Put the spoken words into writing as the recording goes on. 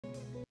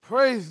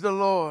Praise the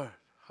Lord.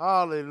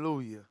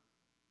 Hallelujah.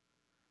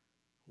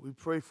 We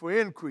pray for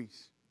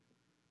increase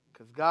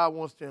because God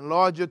wants to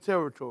enlarge your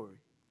territory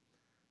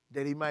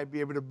that he might be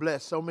able to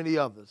bless so many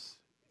others,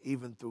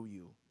 even through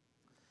you.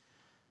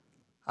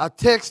 Our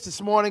text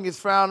this morning is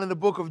found in the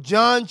book of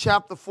John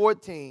chapter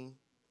 14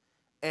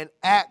 and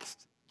Acts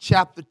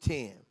chapter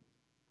 10.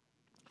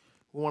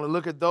 We want to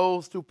look at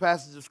those two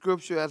passages of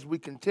Scripture as we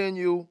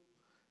continue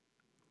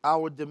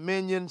our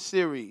Dominion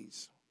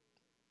series.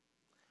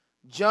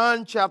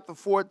 John chapter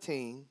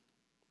 14,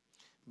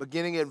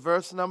 beginning at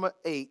verse number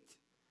 8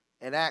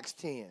 and Acts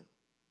 10.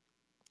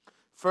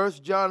 1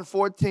 John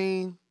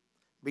 14,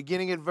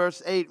 beginning at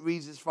verse 8,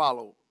 reads as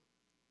follows.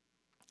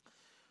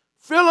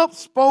 Philip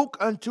spoke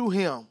unto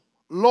him,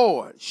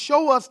 Lord,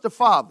 show us the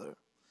Father,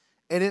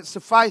 and it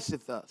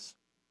sufficeth us.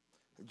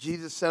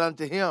 Jesus said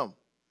unto him,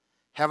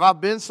 have I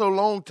been so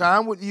long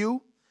time with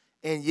you,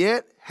 and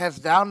yet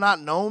hast thou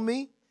not known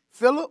me,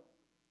 Philip?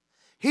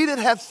 He that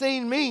hath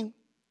seen me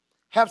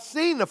hath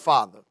seen the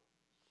Father.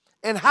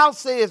 And how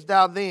sayest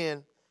thou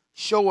then,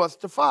 show us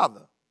the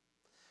Father?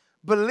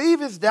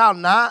 Believest thou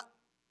not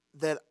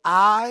that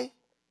I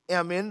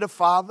am in the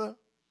Father,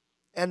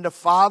 and the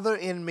Father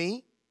in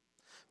me?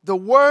 The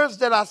words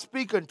that I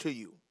speak unto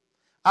you,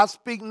 I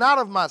speak not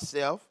of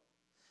myself,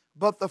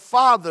 but the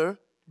Father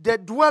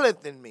that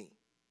dwelleth in me.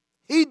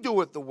 He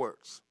doeth the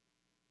works.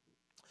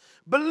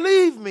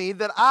 Believe me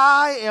that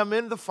I am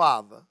in the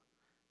Father,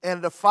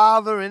 and the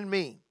Father in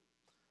me.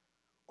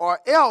 Or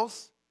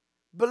else,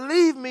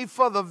 believe me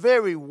for the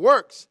very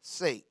works'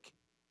 sake.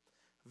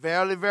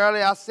 Verily,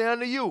 verily, I say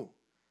unto you,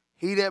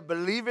 he that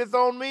believeth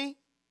on me,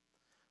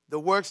 the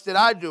works that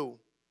I do,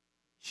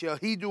 shall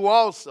he do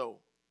also,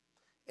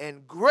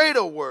 and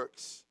greater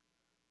works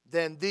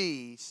than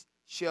these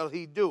shall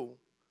he do,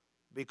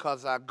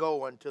 because I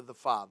go unto the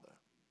Father.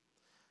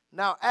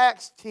 Now,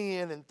 Acts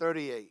 10 and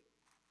 38,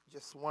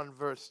 just one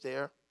verse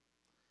there.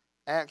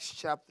 Acts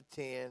chapter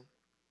 10,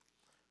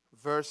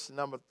 verse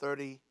number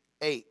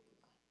 38.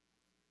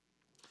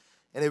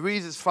 And it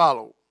reads as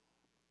follows.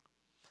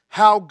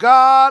 How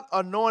God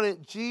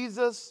anointed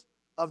Jesus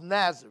of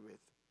Nazareth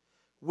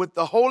with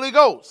the Holy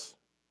Ghost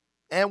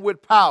and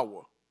with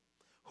power,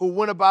 who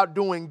went about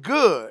doing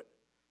good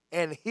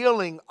and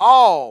healing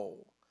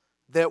all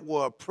that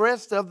were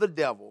oppressed of the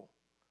devil,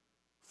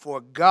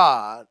 for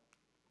God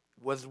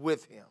was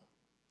with him.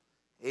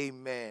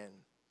 Amen.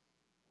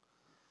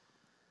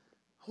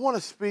 I want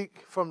to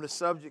speak from the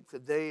subject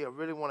today. I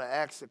really want to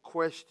ask a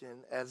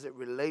question as it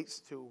relates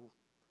to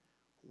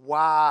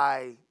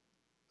why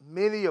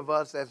many of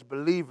us as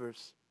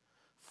believers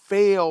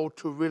fail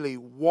to really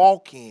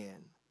walk in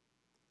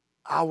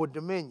our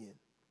dominion.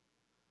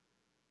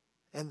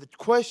 And the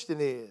question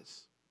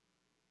is,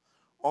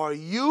 are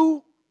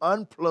you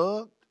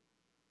unplugged?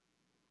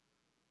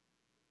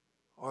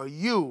 Are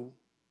you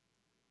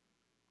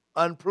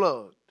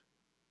unplugged?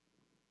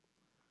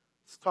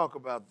 Let's talk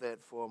about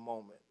that for a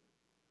moment.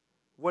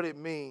 What it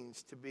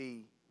means to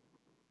be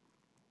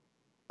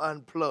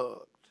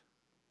unplugged.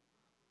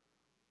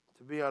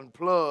 To be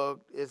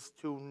unplugged is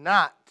to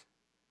not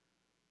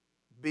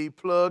be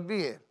plugged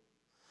in.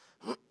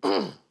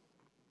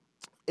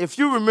 If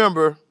you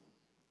remember,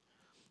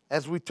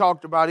 as we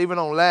talked about even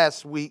on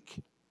last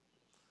week,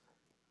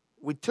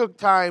 we took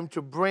time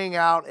to bring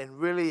out and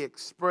really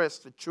express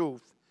the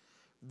truth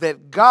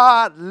that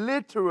God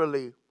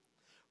literally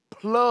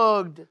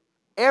plugged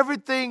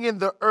everything in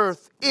the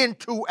earth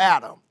into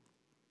Adam.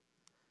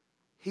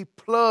 He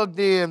plugged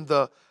in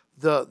the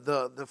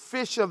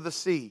fish of the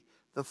sea,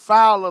 the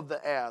fowl of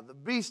the air, the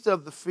beast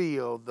of the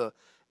field,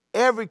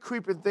 every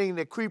creeping thing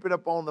that creeping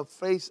up on the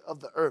face of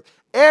the earth.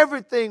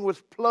 Everything was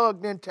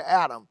plugged into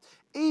Adam.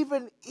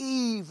 Even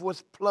Eve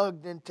was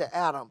plugged into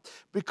Adam.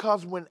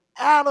 Because when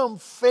Adam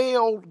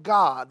failed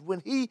God, when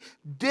he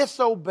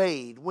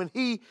disobeyed, when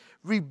he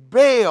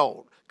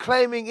rebelled,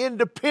 claiming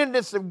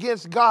independence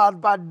against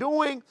God by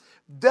doing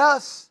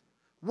thus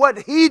what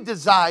he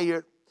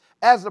desired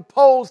as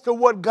opposed to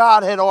what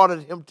God had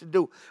ordered him to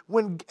do.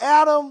 When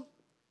Adam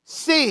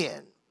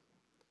sinned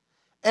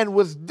and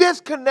was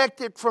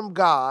disconnected from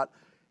God,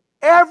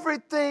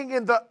 everything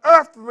in the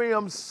earth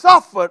realm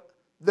suffered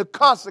the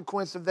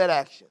consequence of that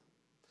action.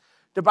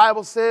 The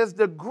Bible says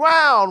the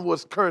ground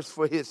was cursed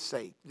for his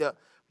sake.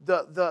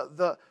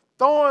 The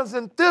thorns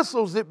and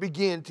thistles it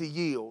began to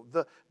yield.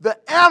 The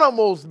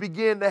animals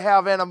began to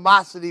have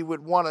animosity with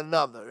one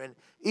another and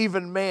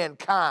even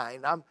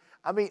mankind.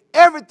 I mean,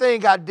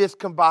 everything got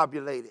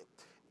discombobulated.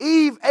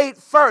 Eve ate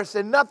first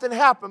and nothing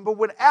happened, but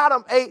when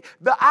Adam ate,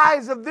 the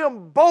eyes of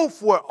them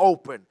both were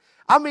open.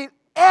 I mean,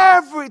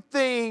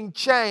 everything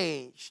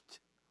changed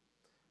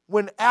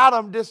when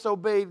Adam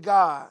disobeyed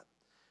God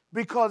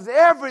because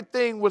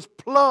everything was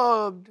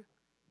plugged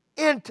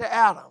into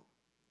Adam.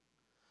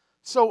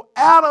 So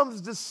Adam's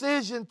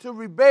decision to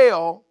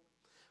rebel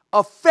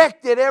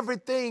affected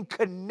everything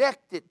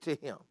connected to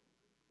him.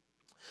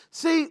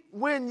 See,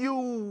 when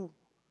you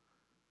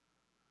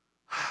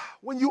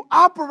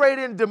operate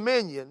in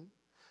dominion,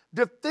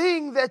 the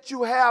thing that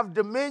you have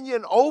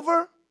dominion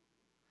over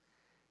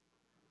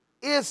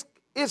is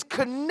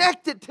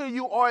connected to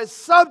you or is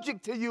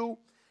subject to you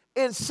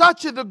in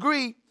such a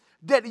degree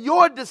that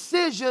your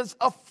decisions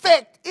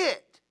affect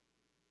it.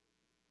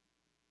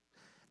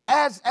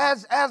 As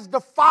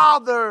the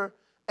father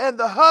and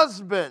the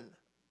husband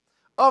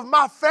of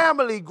my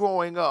family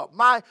growing up,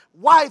 my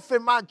wife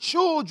and my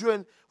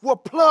children were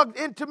plugged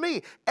into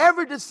me.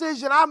 Every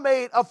decision I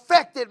made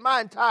affected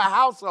my entire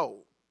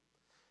household.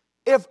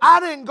 If I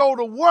didn't go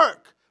to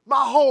work,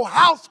 my whole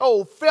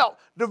household felt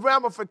the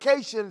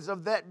ramifications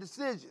of that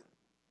decision.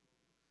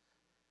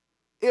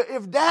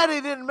 If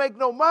daddy didn't make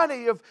no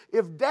money,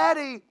 if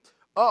daddy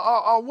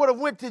would have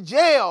went to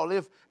jail,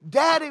 if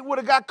daddy would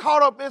have got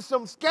caught up in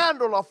some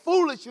scandal or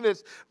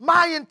foolishness,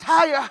 my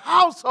entire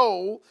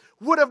household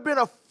would have been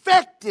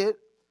affected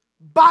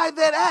by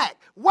that act.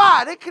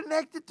 Why? They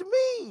connected to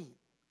me.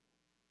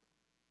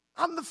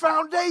 I'm the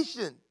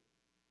foundation.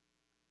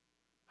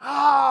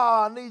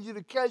 I need you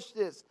to catch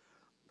this.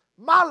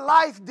 My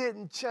life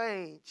didn't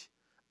change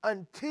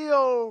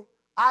until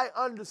I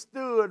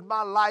understood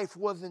my life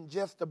wasn't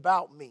just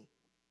about me.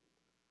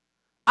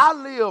 I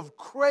lived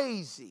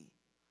crazy,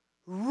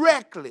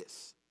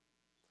 reckless,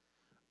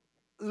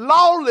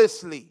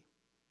 lawlessly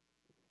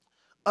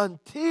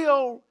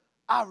until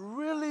I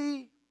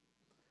really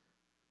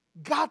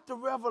got the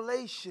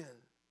revelation,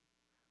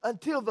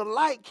 until the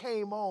light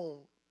came on,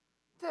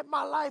 that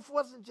my life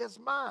wasn't just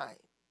mine.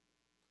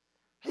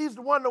 I used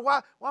to wonder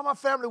why my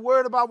family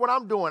worried about what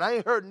I'm doing. I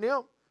ain't hurting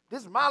them.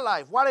 This is my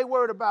life. Why they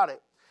worried about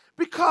it?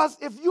 Because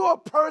if you're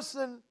a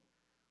person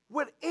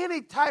with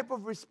any type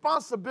of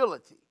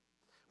responsibility,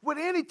 with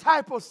any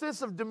type of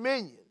sense of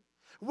dominion,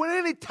 with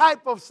any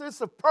type of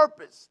sense of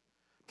purpose,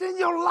 then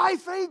your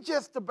life ain't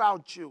just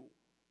about you.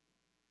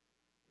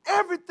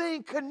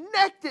 Everything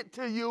connected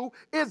to you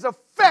is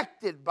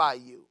affected by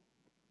you.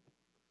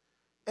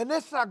 And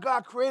that's how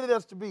God created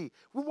us to be.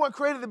 We weren't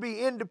created to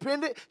be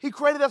independent. He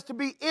created us to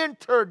be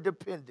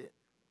interdependent.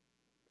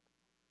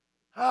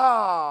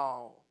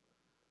 Oh,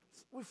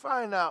 we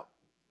find out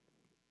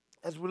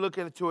as we look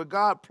into it,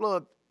 God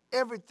plugged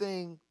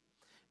everything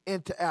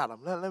into Adam.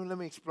 Now, let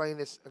me explain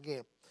this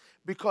again.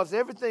 Because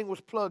everything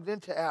was plugged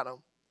into Adam,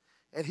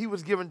 and he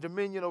was given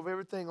dominion over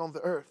everything on the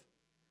earth.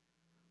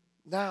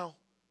 Now,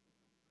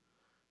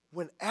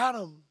 when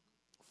Adam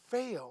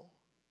fell,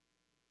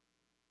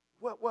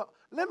 well,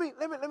 let me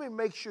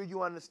make sure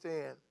you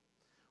understand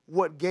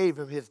what gave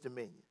him his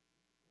dominion.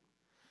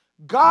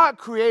 God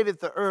created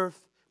the earth.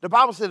 The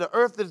Bible said the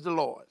earth is the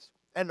Lord's,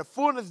 and the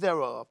fullness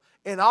thereof,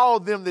 and all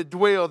them that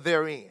dwell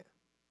therein.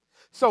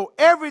 So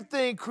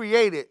everything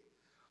created,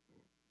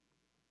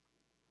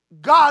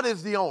 God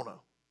is the owner.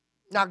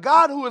 Now,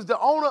 God, who is the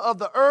owner of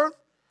the earth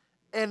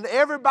and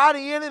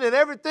everybody in it and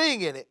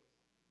everything in it,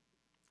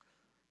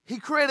 he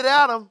created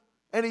Adam,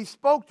 and he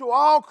spoke to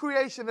all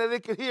creation that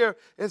it could hear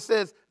and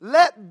says,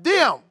 let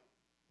them,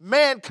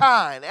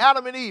 mankind,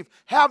 Adam and Eve,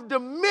 have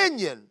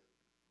dominion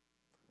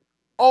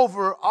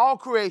over all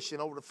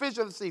creation, over the fish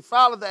of the sea,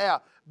 fowl of the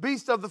air,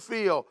 beast of the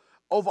field,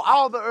 over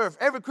all the earth,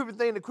 every creeping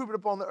thing that creepeth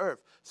upon the earth.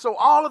 So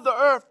all of the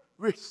earth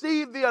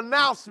received the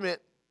announcement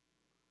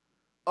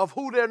of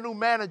who their new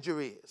manager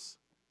is.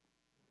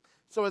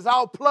 So it's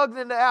all plugged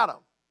into Adam.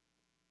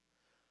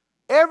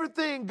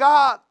 Everything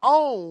God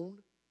owned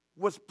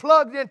was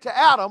plugged into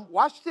Adam,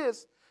 watch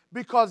this,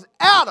 because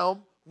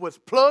Adam was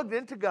plugged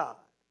into God.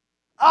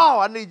 Oh,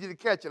 I need you to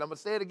catch it. I'm going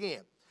to say it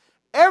again.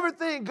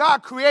 Everything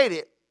God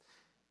created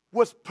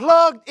was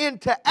plugged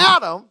into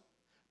Adam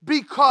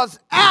because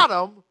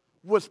Adam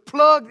was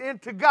plugged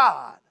into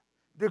God,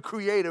 the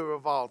creator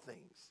of all things.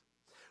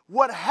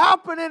 What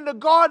happened in the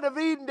Garden of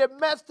Eden that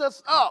messed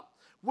us up,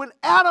 when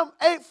Adam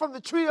ate from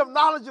the tree of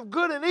knowledge of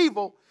good and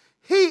evil,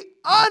 he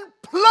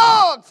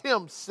unplugged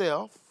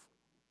himself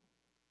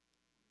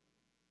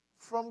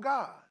from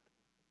God.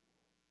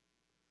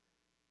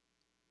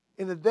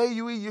 In the day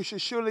you eat, you shall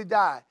surely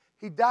die.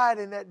 He died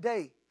in that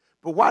day.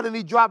 But why didn't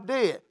he drop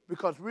dead?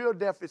 Because real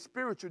death is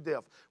spiritual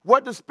death.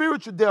 What does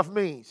spiritual death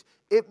mean?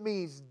 It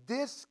means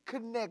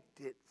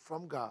disconnected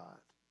from God.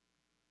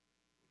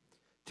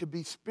 To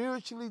be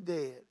spiritually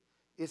dead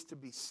is to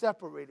be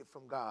separated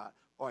from God,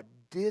 or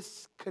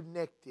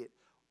disconnected,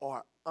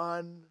 or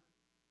unplugged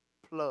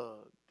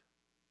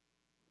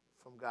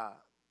from God.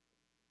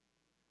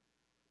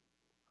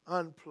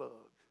 Unplugged.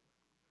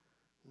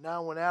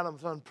 Now when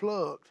Adam's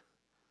unplugged,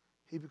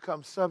 he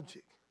becomes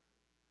subject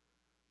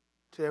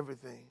to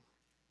everything.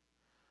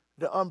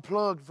 The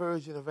unplugged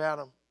version of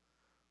Adam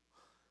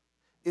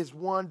is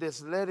one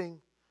that's letting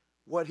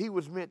what he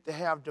was meant to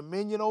have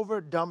dominion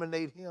over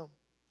dominate him.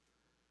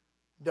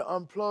 The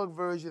unplugged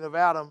version of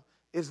Adam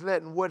is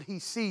letting what he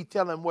sees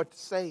tell him what to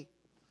say.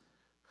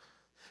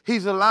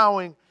 He's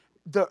allowing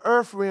the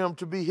earth realm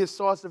to be his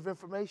source of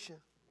information.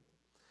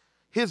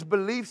 His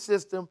belief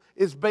system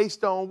is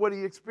based on what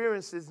he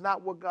experiences,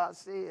 not what God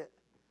said.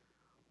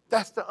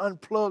 That's the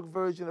unplugged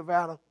version of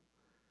Adam.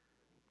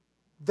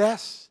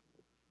 That's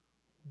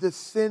the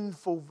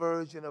sinful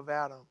version of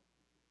Adam.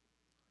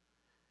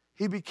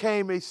 He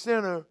became a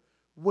sinner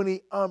when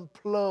he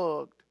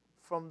unplugged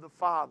from the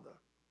Father.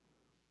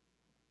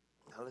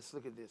 Now let's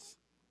look at this.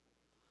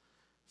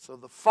 So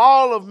the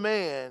fall of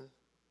man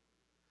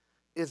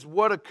is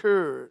what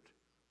occurred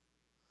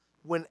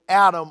when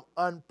Adam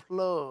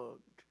unplugged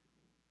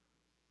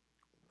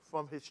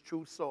from his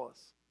true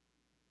source,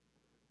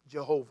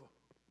 Jehovah.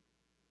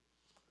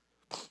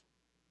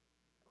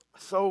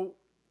 So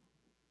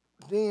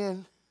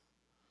then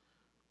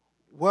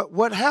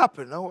what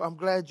happened? Oh, I'm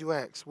glad you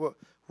asked.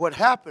 What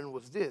happened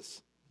was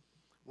this.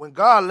 When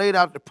God laid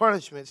out the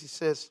punishments, he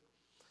says,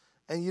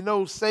 and you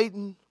know,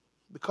 Satan,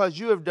 because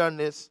you have done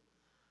this,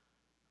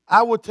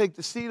 I will take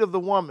the seed of the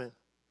woman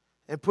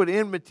and put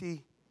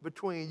enmity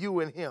between you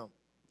and him.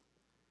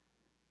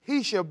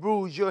 He shall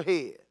bruise your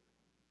head,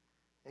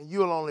 and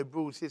you'll only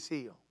bruise his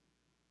heel.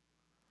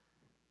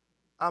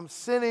 I'm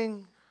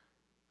sending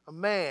a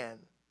man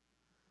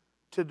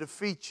to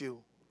defeat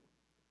you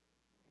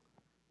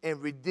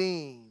and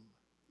redeem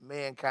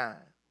mankind.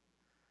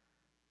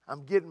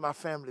 I'm getting my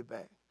family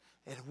back.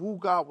 And who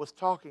God was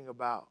talking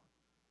about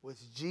was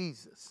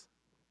Jesus.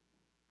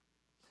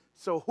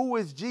 So who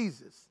is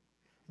Jesus?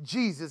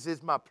 Jesus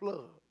is my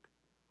plug.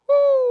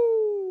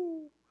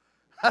 Woo!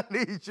 I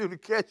need you to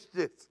catch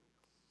this.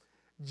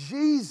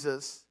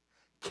 Jesus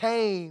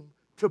came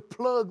to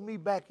plug me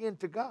back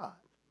into God,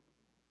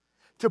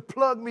 to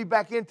plug me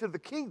back into the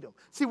kingdom.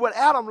 See, what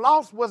Adam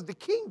lost was the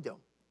kingdom.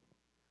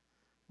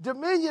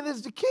 Dominion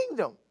is the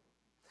kingdom.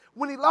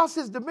 When he lost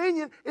his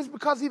dominion, it's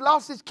because he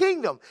lost his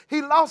kingdom.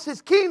 He lost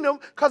his kingdom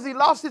because he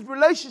lost his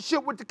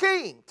relationship with the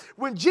king.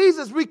 When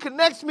Jesus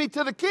reconnects me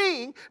to the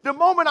king, the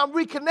moment I'm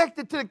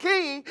reconnected to the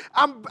king,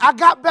 I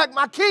got back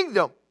my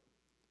kingdom.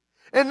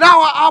 And now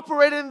I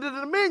operate in the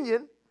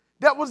dominion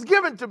that was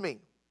given to me.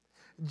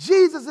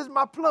 Jesus is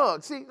my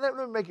plug. See, let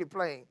me make it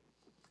plain.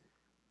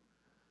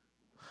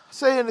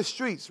 Say in the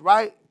streets,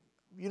 right?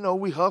 You know,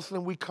 we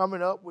hustling, we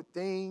coming up with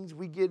things,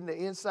 we getting the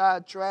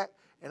inside track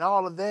and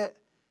all of that.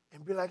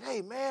 And be like,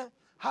 hey, man,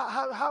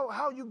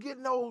 how you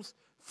getting those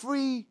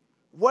free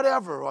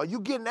whatever? Or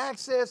you getting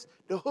access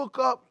to hook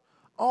up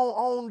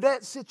on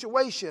that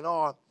situation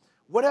or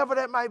whatever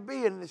that might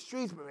be in the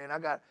streets? But man, I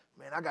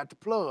got the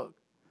plug.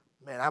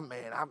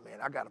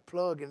 I got a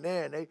plug in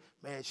there,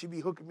 and she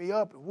be hooking me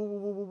up and woo, woo,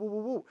 woo, woo,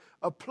 woo, woo.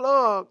 A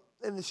plug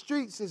in the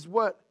streets is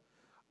what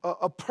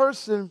a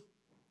person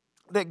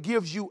that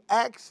gives you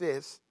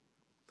access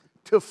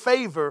to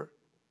favor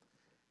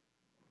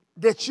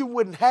that you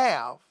wouldn't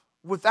have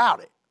without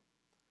it.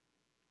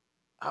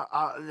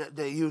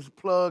 They use a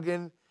plug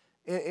in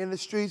the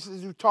streets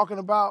as you're talking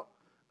about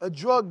a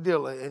drug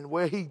dealer and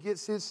where he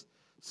gets his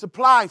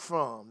supply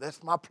from.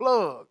 That's my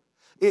plug.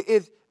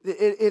 It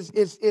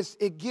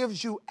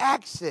gives you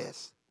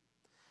access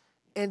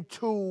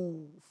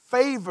into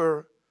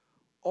favor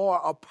or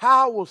a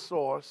power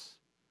source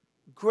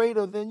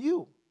greater than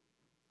you.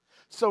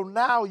 So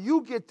now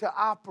you get to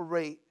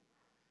operate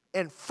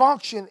and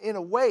function in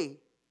a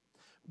way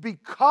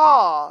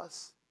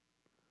because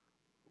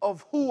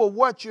of who or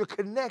what you're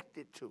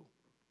connected to.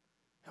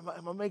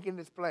 Am I making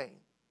this plain?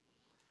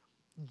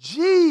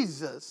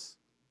 Jesus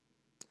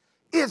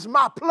is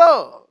my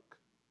plug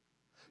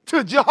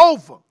to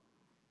Jehovah.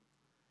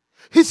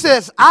 He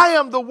says, I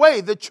am the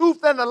way, the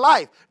truth, and the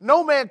life.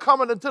 No man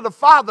cometh unto the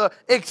Father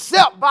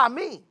except by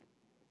me.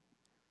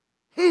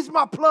 He's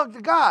my plug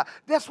to God.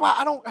 That's why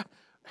I don't...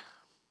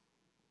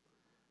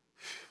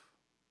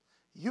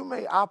 You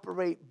may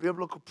operate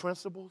biblical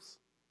principles.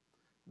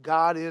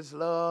 God is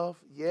love,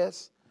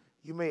 yes.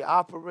 You may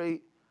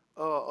operate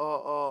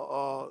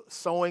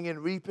sowing and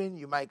reaping.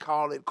 You might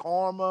call it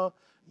karma.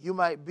 You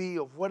might be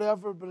of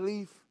whatever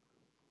belief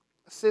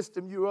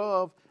system you're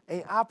of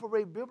and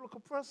operate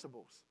biblical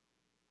principles.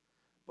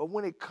 But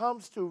when it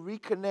comes to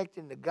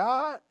reconnecting to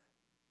God,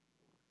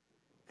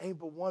 ain't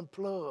but one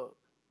plug.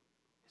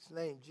 His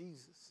name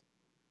Jesus.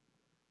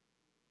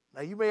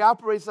 Now you may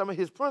operate some of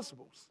his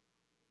principles,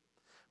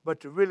 but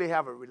to really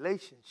have a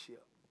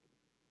relationship,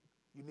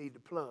 you need the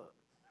plug.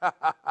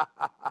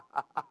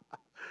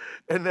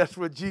 And that's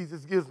what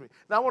Jesus gives me.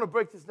 Now I want to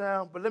break this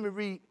down, but let me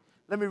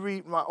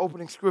read my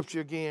opening scripture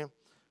again,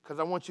 because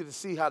I want you to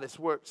see how this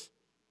works.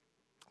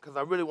 Because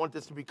I really want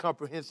this to be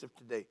comprehensive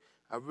today.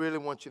 I really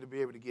want you to be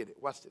able to get it.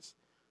 Watch this.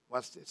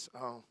 Watch this.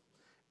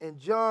 In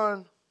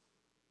John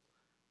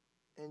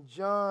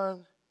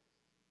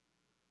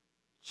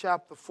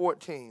chapter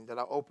 14 that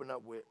I open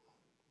up with,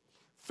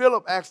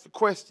 Philip asked the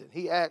question.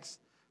 He asked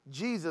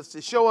Jesus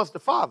to show us the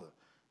Father.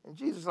 And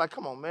Jesus is like,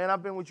 come on, man,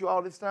 I've been with you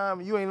all this time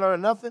and you ain't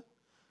learned nothing?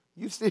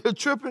 You still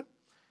tripping?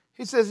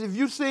 He says, if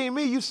you seen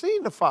me, you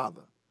seen the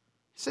Father.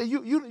 He said,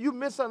 you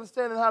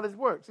misunderstanding how this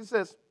works. He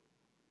said,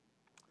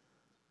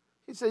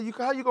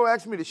 how you going to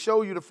ask me to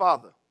show you the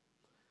Father?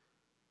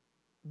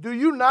 Do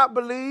you not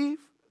believe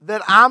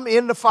that I'm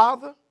in the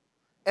Father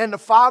and the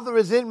Father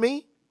is in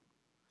me?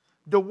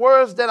 The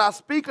words that I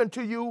speak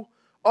unto you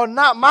are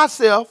not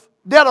myself.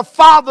 They're the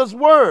Father's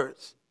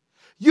words.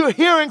 You're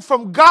hearing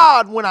from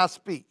God when I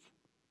speak.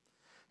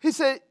 He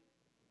said,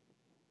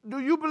 do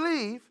you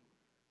believe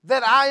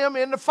that I am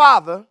in the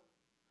Father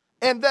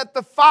and that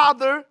the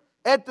Father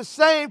at the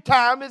same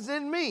time is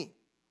in me?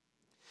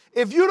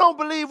 If you don't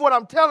believe what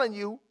I'm telling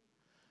you,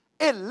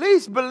 at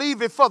least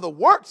believe it for the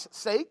work's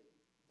sake.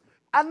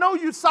 I know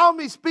you saw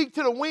me speak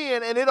to the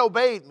wind and it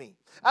obeyed me.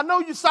 I know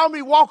you saw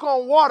me walk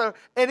on water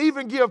and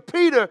even give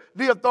Peter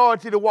the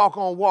authority to walk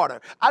on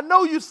water. I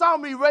know you saw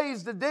me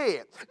raise the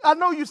dead. I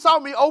know you saw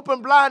me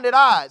open blinded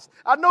eyes.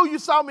 I know you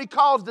saw me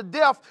cause the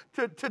deaf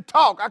to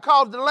talk. I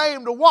caused the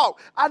lame to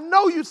walk. I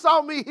know you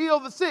saw me heal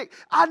the sick.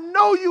 I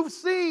know you've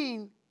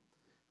seen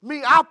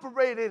me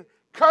operating,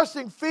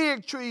 cursing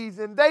fig trees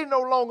and they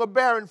no longer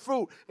bearing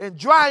fruit and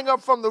drying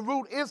up from the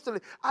root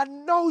instantly. I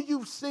know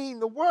you've seen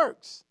the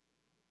works.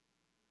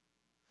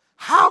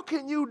 How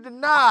can you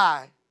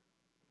deny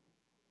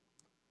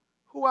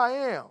who I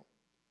am?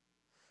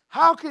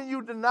 How can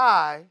you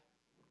deny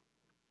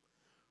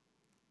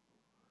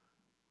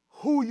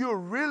who you're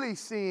really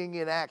seeing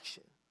in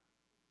action?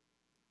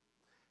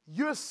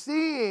 You're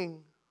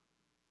seeing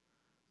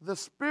the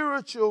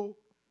spiritual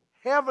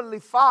Heavenly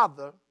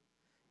Father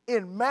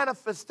in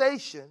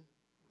manifestation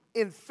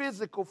in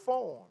physical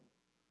form.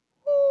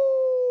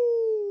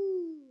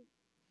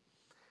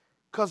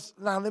 Because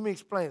now let me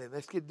explain it.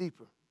 Let's get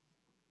deeper.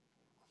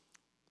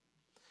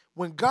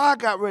 When God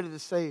got ready to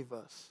save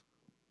us,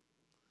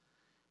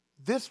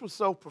 this was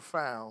so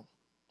profound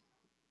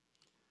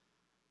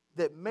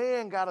that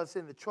man got us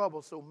into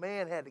trouble, so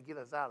man had to get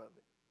us out of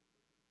it.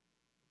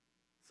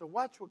 So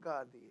watch what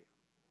God did.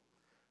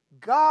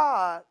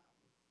 God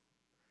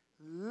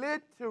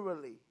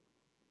literally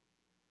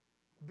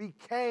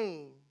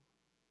became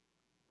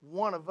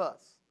one of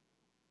us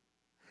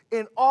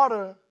in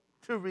order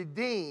to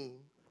redeem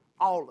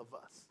all of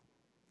us.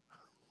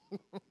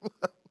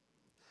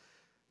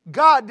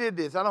 God did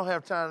this. I don't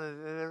have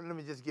time. Let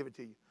me just give it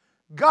to you.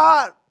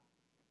 God,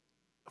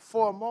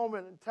 for a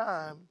moment in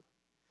time,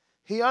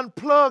 he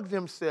unplugged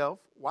himself,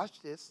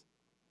 watch this,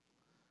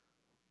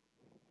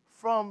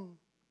 from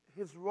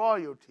his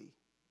royalty,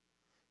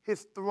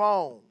 his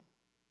throne,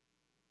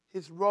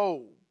 his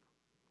robe,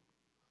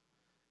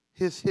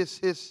 his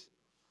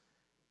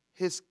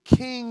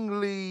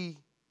kingly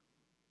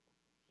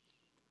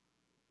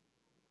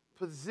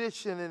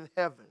position in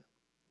heaven.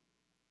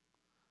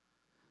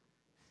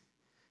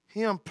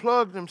 He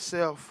unplugged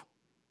himself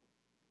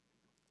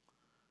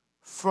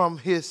from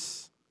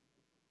his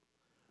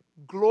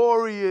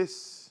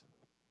glorious,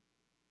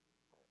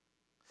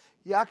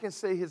 I can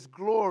say his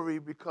glory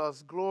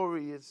because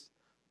glory is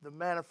the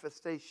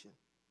manifestation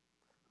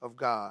of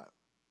God.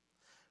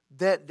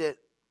 That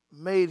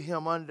made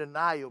him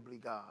undeniably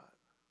God.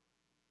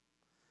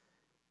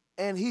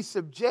 And he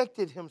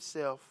subjected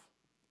himself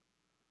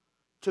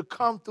to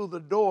come through the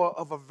door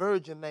of a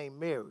virgin named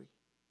Mary,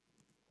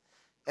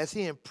 as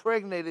he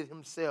impregnated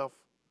himself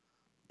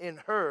in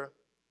her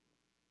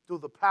through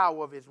the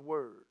power of his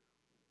word.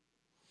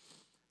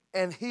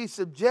 And he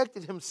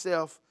subjected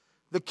himself,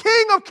 the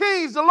King of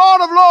Kings, the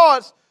Lord of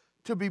Lords,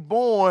 to be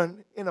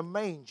born in a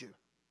manger.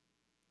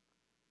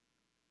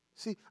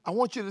 See, I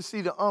want you to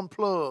see the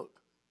unplugged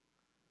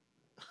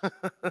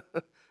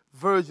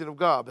version of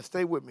God. But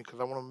stay with me because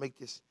I want to make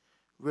this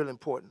real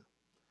important.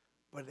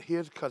 But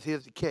here's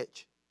the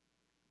catch.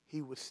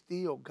 He was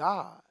still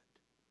God.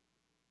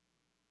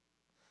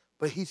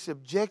 But he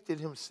subjected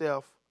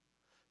himself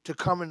to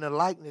come in the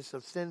likeness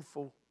of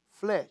sinful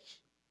flesh,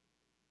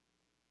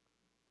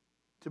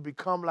 to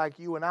become like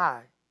you and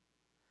I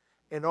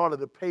in order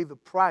to pay the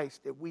price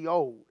that we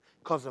owed.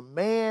 Because a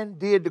man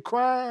did the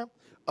crime,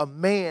 a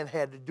man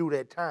had to do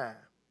that time.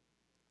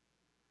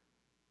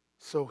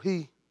 So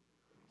he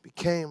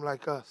became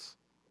like us.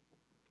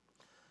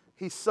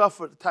 He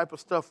suffered the type of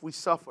stuff we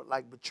suffered,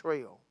 like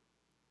betrayal,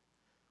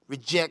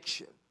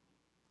 rejection,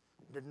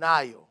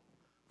 denial,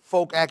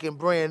 folk acting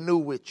brand new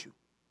with you,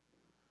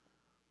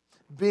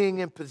 being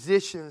in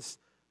positions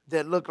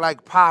that look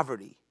like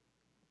poverty.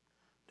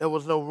 There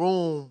was no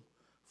room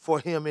for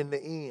him in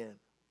the end.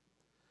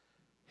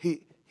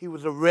 He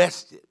was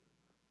arrested.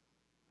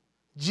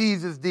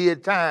 Jesus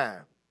did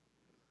time.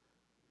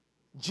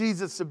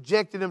 Jesus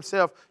subjected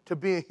himself to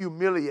being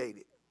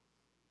humiliated,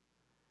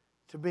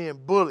 to being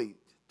bullied,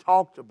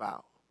 talked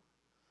about,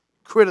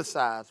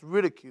 criticized,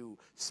 ridiculed,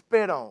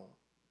 spit on.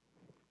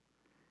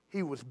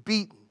 He was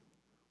beaten.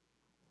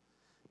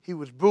 He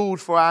was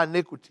bruised for our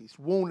iniquities,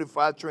 wounded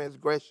for our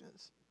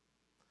transgressions.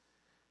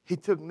 He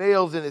took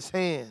nails in his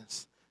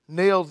hands,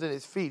 nails in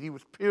his feet. He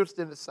was pierced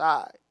in the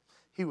side.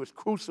 He was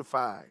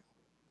crucified.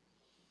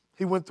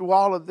 He went through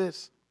all of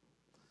this.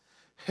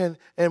 And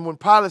when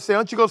Pilate said,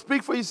 aren't you going to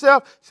speak for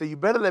yourself? He said, you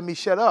better let me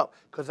shut up,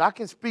 because I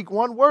can speak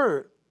one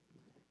word,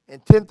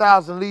 and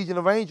 10,000 legion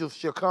of angels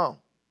shall come.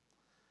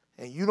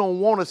 And you don't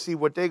want to see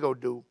what they going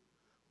to do.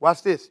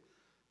 Watch this.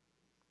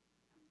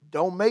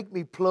 Don't make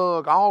me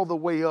plug all the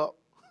way up.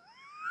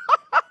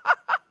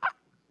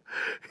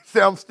 He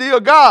said, I'm still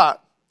God,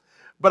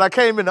 but I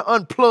came in the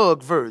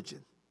unplugged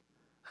version.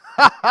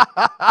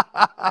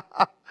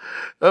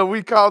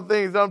 We call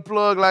things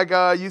unplugged,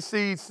 like you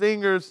see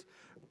singers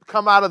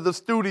come out of the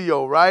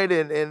studio, right?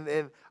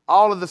 And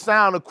all of the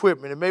sound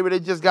equipment. And maybe they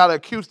just got an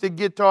acoustic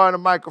guitar and a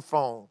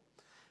microphone.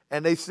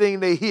 And they sing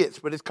their hits,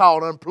 but it's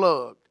called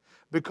unplugged.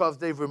 because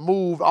they've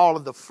removed all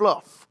of the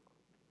fluff.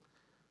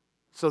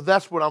 So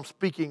that's what I'm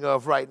speaking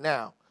of right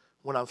now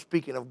when I'm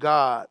speaking of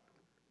God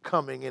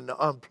coming in the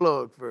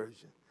unplugged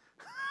version.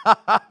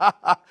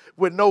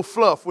 With no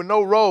fluff, with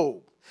no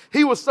robe.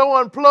 He was so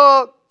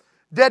unplugged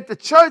that the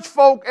church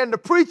folk and the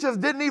preachers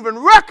didn't even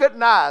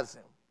recognize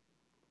him.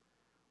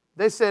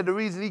 They said the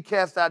reason he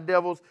cast out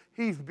devils,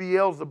 he's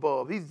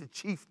Beelzebub. He's the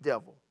chief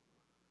devil.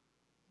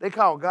 They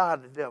call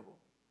God the devil.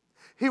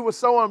 He was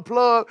so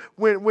unplugged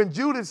when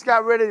Judas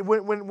got ready,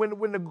 when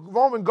the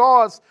Roman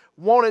guards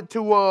wanted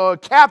to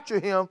capture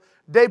him,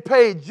 they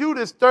paid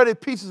Judas 30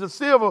 pieces of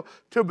silver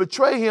to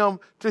betray him,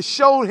 to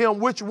show him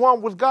which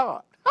one was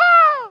God.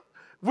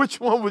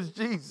 Which one was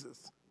Jesus?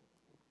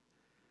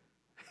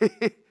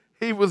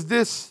 He was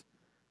this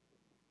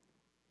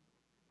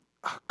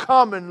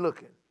common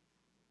looking.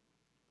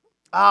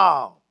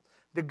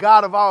 The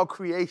God of all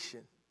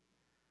creation.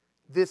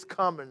 This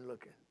common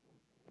looking.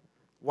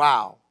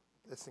 Wow,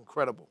 that's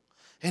incredible.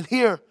 And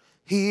here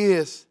he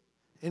is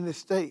in this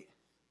state.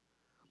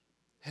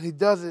 And he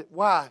does it,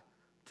 why?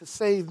 To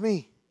save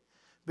me.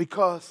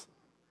 Because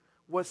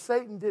what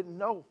Satan didn't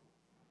know,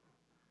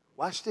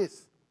 watch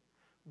this,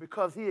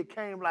 because he had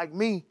came like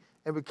me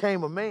and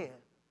became a man,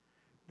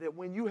 that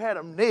when you had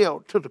him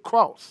nailed to the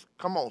cross,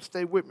 come on,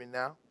 stay with me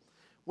now.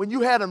 When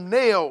you had him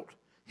nailed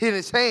in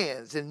his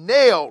hands and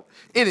nailed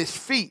in his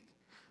feet,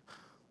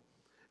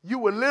 you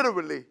were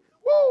literally,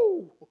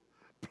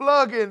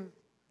 plugging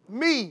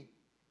me,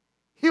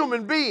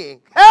 human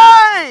being,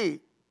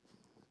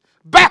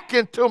 back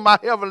into my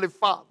heavenly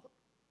Father.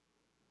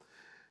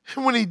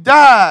 And when he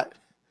died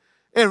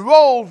and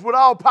rose with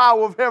all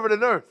power of heaven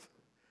and earth,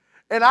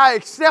 and I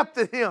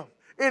accepted him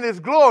in his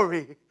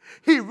glory,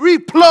 he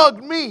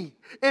replugged me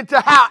into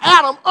how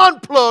Adam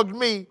unplugged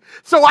me.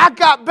 So I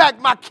got back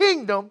my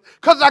kingdom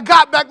because I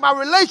got back my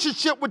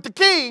relationship with the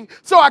king.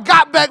 So I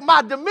got back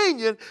my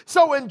dominion.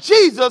 So in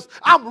Jesus,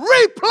 I'm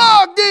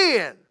replugged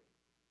in.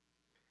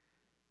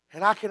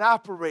 And I can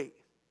operate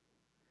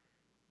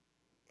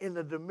in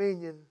the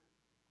dominion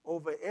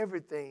over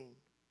everything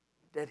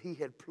that he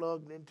had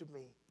plugged into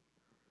me.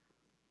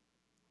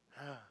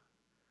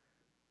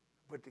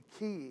 But the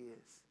key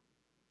is,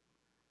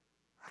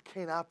 I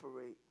can't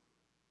operate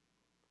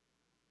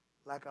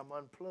like I'm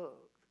unplugged.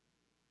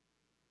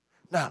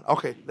 Now,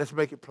 okay, let's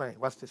make it plain.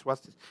 Watch this,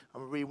 watch this.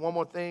 I'm going to read one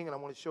more thing, and I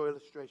want to show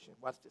illustration.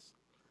 Watch this.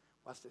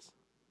 Watch this.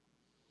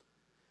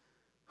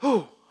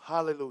 Whew,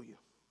 hallelujah.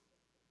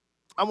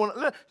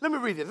 Let me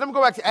read this. Let me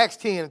go back to Acts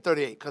 10 and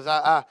 38, because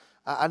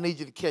I need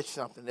you to catch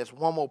something. There's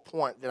one more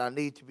point that I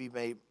need to be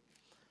made.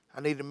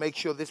 I need to make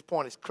sure this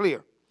point is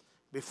clear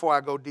before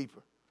I go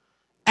deeper.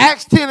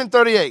 Acts 10 and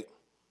 38.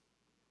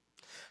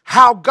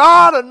 How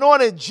God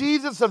anointed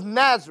Jesus of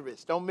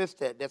Nazareth. Don't miss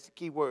that. That's the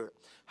key word.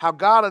 How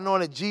God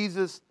anointed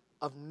Jesus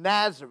of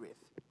Nazareth.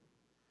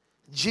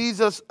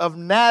 Jesus of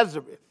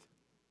Nazareth.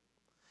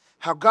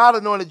 How God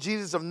anointed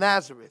Jesus of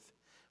Nazareth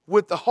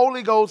with the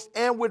Holy Ghost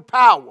and with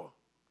power,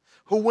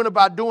 who went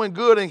about doing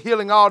good and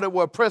healing all that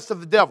were oppressed of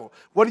the devil.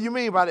 What do you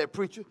mean by that,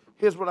 preacher?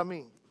 Here's what I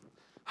mean.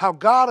 How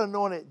God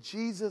anointed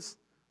Jesus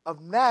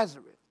of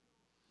Nazareth.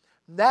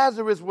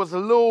 Nazareth was a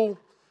little,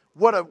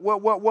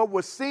 what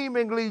was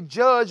seemingly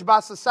judged by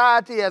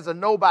society as a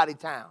nobody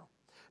town.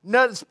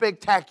 Nothing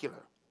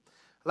spectacular.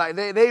 Like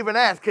they even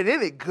asked, can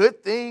any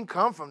good thing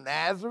come from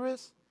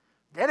Nazareth?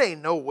 That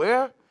ain't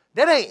nowhere.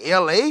 That ain't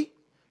L.A.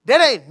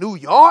 That ain't New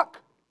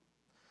York.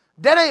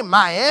 That ain't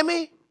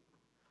Miami.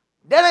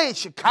 That ain't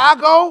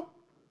Chicago.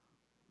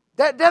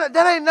 That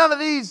ain't none of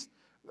these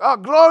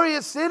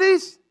glorious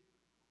cities.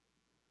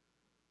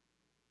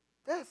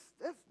 That's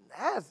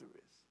Nazareth.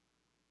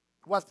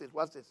 Watch this,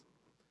 watch this.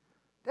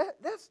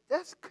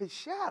 That's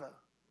Coshada.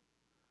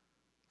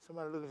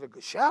 Somebody looking at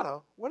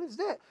Coshada. What is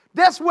that?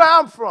 That's where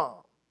I'm from.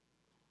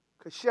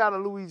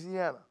 Coshada,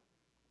 Louisiana.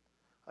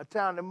 A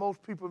town that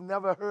most people have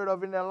never heard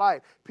of in their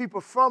life.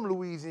 People from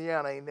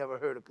Louisiana ain't never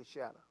heard of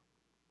Coshada.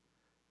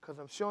 Because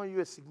I'm showing you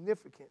its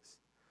significance.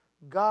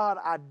 God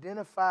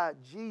identified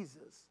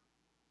Jesus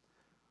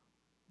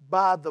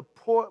by the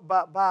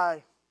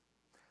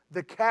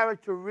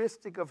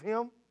characteristic of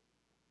him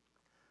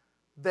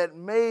that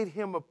made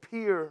him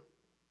appear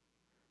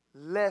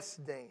less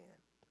than,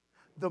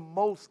 the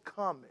most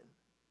common,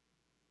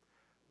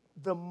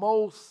 the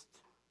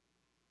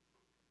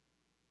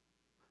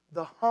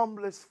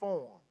humblest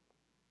form,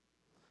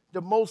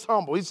 the most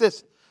humble. He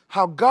says,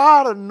 how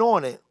God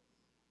anointed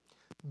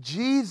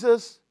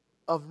Jesus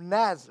of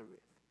Nazareth.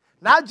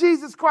 Not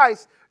Jesus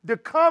Christ, the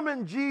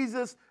common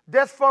Jesus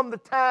that's from the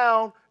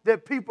town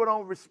that people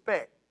don't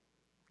respect.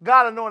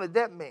 God anointed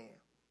that man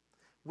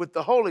with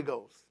the Holy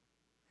Ghost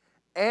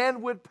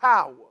and with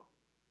power,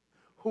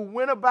 who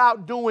went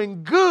about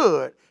doing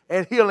good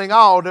and healing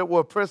all that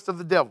were oppressed of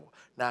the devil.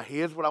 Now,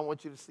 here's what I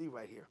want you to see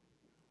right here.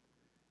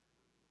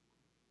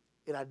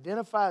 It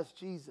identifies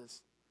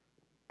Jesus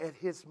at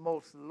his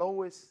most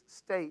lowest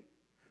state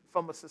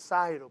from a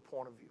societal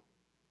point of view.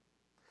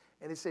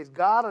 And it says,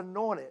 God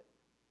anointed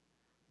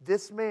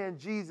this man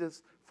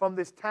Jesus from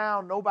this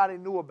town nobody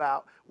knew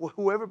about,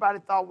 who everybody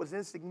thought was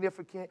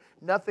insignificant,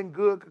 nothing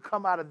good could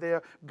come out of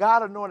there.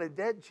 God anointed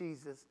that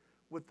Jesus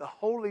with the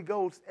Holy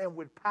Ghost and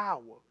with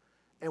power.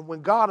 And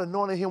when God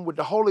anointed him with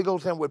the Holy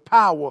Ghost and with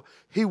power,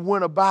 he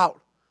went about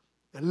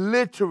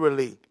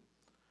literally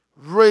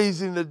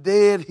raising the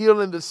dead,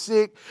 healing the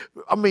sick,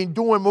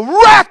 doing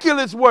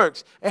miraculous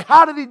works. And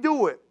how did he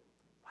do it?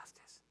 Watch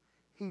this.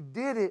 He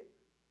did it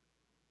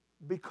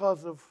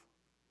because of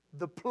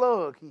the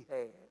plug he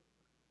had.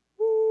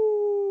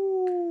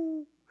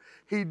 Ooh.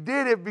 He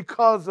did it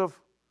because of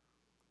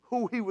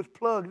who he was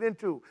plugged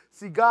into.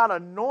 See, God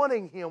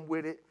anointing him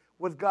with it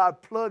was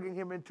God plugging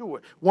him into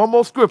it. One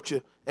more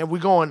scripture, and we're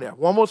going there.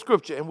 One more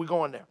scripture, and we're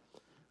going there.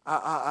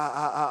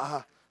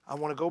 I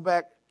want to go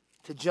back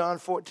to John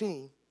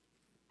 14,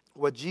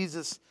 where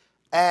Jesus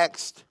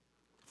asked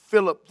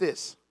Philip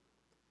this.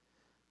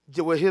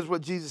 Well, here's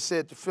what Jesus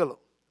said to Philip,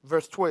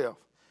 verse 12.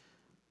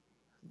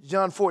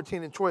 John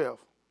 14 and 12.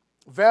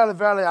 Verily,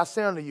 verily, I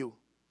say unto you,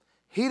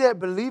 he that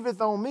believeth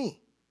on me.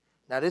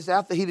 Now, this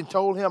after he had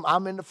told him,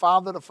 I'm in the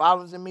Father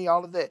is in me,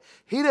 all of that.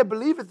 He that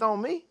believeth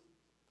on me,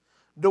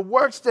 the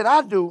works that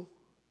I do,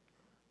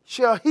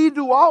 shall he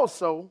do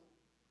also,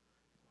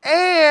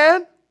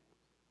 and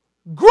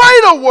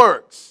greater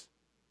works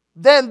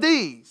than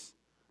these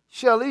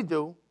shall he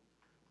do,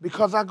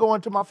 because I go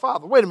unto my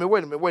Father. Wait a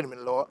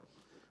minute, Lord.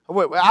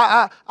 Wait,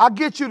 I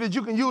get you that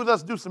you can use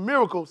us to do some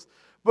miracles,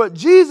 but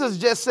Jesus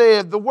just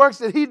said, the works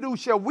that he do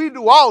shall we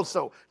do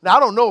also. Now, I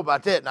don't know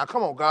about that. Now,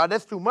 come on, God,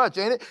 that's too much,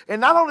 ain't it?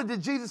 And not only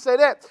did Jesus say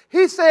that,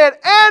 he said,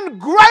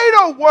 and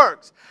greater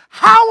works.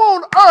 How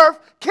on earth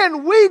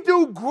can we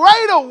do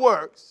greater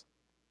works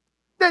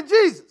than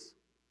Jesus?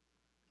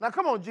 Now,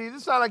 come on,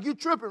 Jesus, it sounds like you're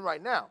tripping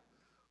right now.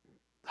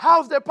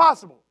 How's that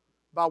possible?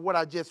 By what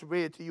I just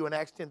read to you in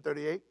Acts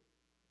 10:38.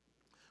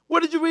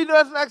 What did you read in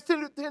Acts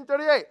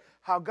 10:38?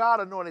 How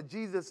God anointed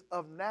Jesus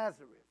of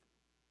Nazareth.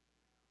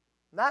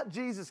 Not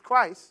Jesus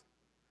Christ,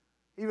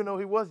 even though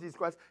he was Jesus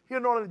Christ. He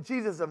anointed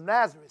Jesus of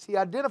Nazareth. He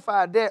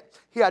identified that.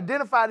 He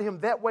identified him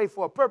that way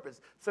for a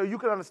purpose. So you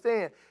can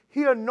understand,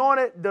 he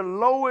anointed the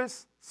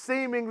lowest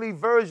seemingly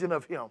version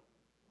of him.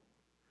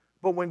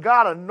 But when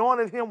God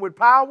anointed him with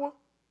power,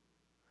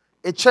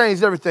 it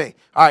changed everything.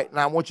 All right,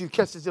 now I want you to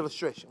catch this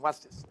illustration.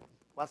 Watch this.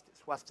 Watch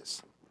this. Watch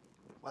this.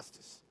 Watch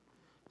this.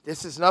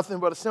 This is nothing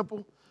but a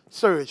simple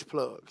surge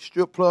plug,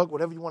 strip plug,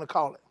 whatever you want to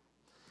call it.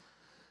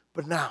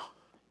 But now,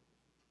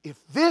 if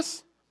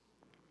this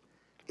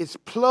is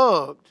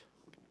plugged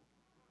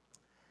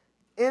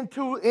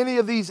into any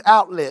of these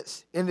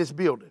outlets in this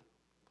building,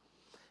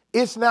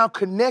 it's now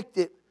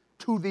connected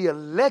to the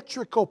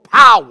electrical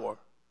power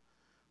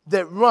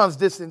that runs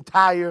this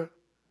entire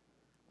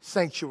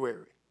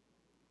sanctuary.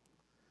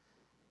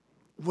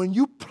 When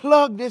you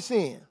plug this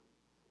in,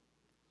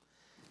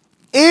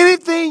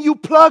 anything you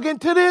plug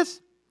into this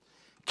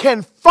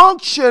can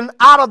function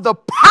out of the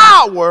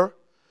power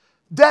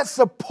that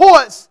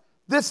supports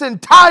this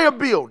entire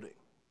building.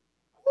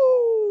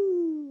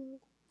 Woo.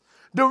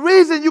 The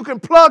reason you can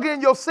plug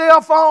in your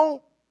cell phone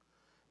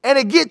and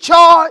it get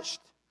charged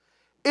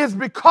is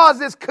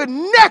because it's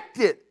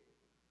connected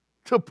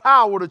to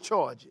power to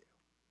charge it.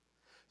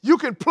 You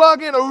can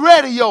plug in a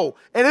radio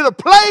and it'll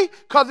play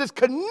because it's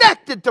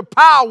connected to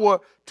power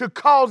to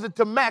cause it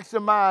to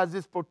maximize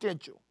its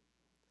potential.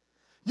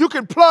 You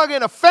can plug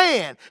in a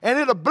fan and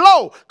it'll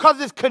blow because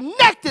it's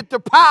connected to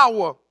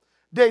power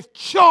that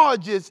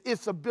charges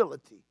its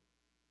ability.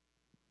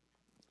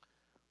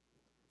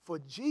 For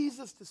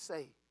Jesus to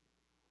say,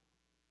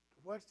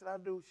 the works that I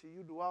do shall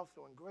you do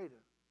also and greater.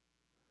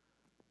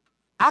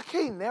 I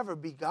can't never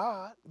be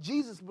God.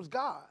 Jesus was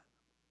God.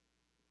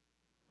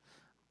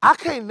 I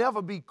can't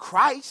never be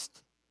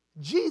Christ.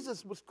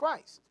 Jesus was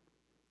Christ.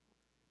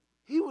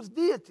 He was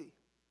deity.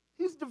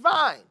 He's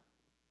divine.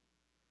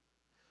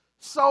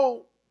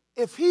 So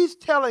if he's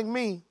telling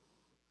me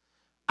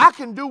I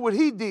can do what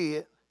he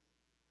did,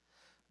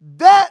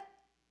 that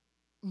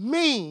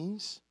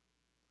means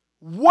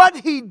what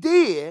he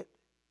did,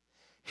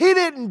 he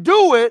didn't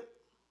do it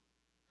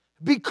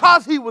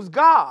because he was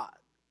God.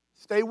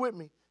 Stay with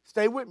me.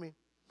 Stay with me.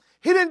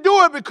 He didn't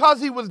do it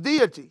because he was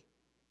deity,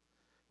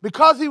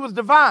 because he was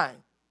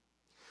divine.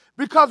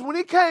 Because when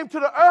he came to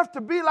the earth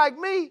to be like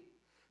me,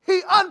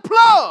 he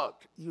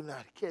unplugged. You're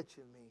not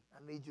catching me.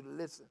 I need you to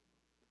listen.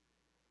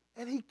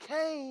 And he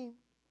came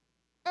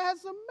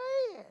as a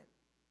man.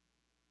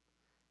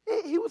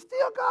 He was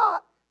still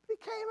God, but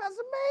he came as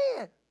a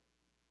man.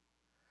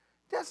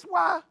 That's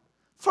why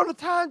from the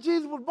time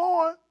Jesus was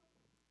born,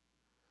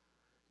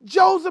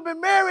 Joseph and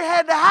Mary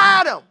had to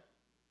hide him.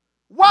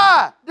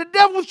 Why? The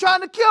devil was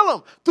trying to kill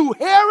him. Through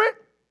Herod,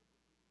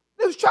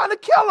 they was trying to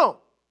kill him.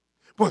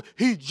 But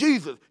he's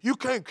Jesus. You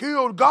can't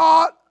kill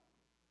God.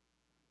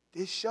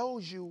 This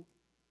shows you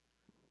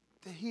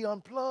that he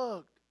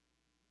unplugged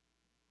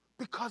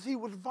because he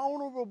was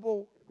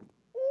vulnerable.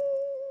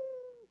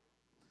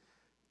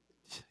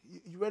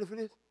 You ready for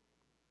this?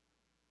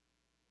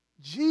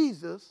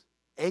 Jesus,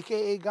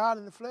 a.k.a. God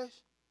in the flesh,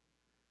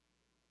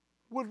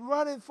 was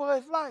running for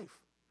his life.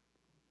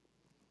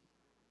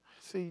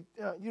 See,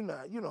 you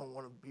don't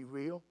want to be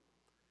real.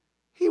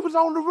 He was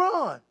on the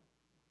run.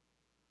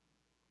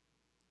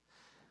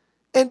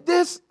 And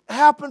this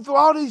happened through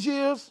all these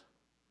years.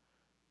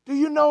 Do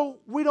you know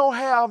we don't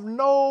have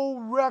no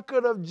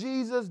record of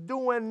Jesus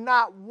doing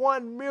not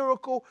one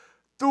miracle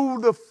through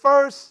the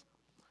first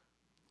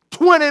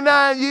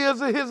 29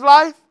 years of his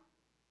life?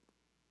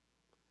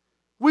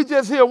 We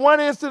just hear one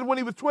instance when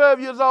he was 12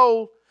 years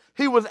old.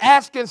 He was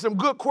asking some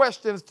good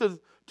questions to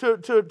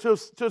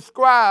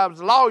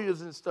scribes,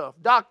 lawyers and stuff,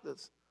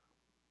 doctors.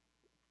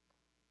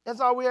 That's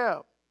all we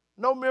have.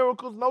 No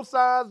miracles, no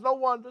signs, no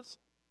wonders.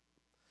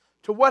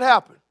 To what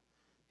happened?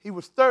 He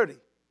was 30.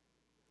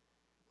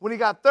 When he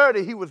got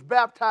 30, he was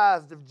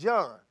baptized of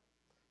John.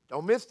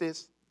 Don't miss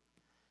this.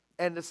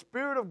 And the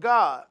Spirit of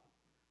God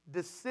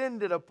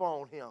descended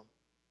upon him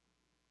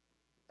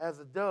as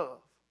a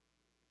dove.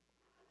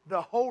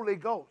 The Holy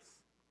Ghost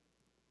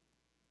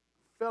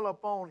fell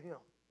upon him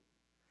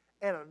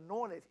and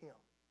anointed him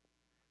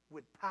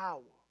with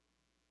power.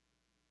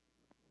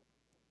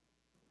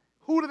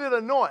 Who did it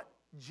anoint?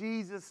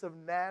 Jesus of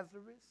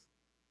Nazareth.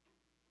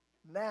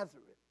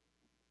 Nazareth.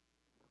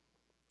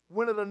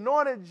 When it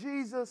anointed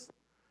Jesus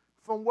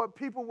from what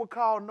people would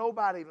call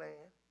nobody land,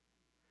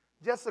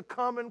 just a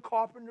common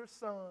carpenter's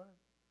son,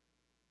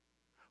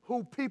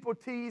 who people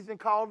teased and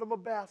called him a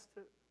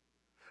bastard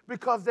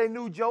because they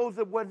knew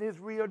Joseph wasn't his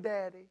real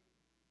daddy.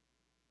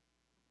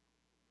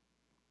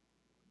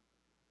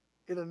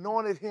 It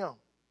anointed him.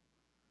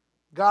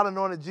 God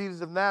anointed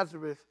Jesus of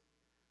Nazareth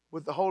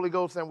with the Holy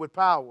Ghost and with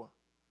power.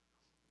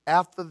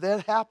 After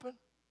that happened,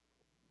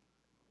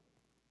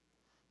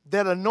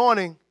 that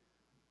anointing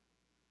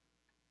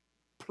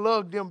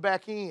plugged him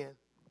back in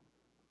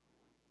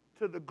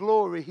to the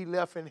glory he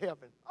left in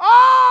heaven.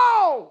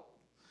 Oh!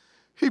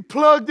 He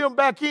plugged him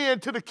back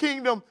into the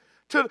kingdom,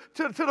 to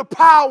the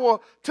power,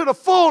 to the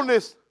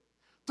fullness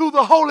through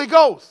the Holy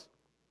Ghost.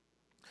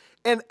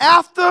 And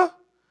after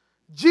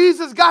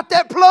Jesus got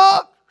that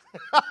plug,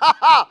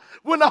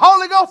 when the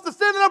Holy Ghost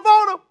descended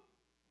upon him,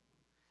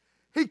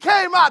 he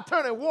came out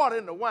turning water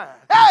into wine.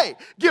 Hey,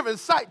 giving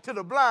sight to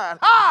the blind.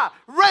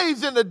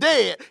 Raising the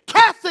dead.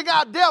 Casting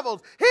out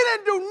devils. He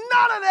didn't do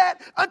none of that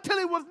until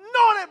he was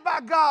anointed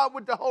by God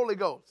with the Holy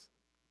Ghost.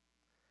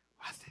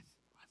 Watch this.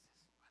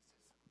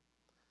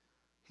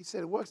 He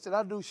said, works that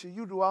I do shall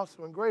you do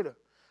also and greater.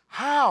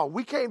 How?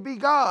 We can't be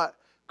God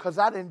because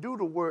I didn't do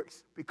the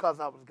works because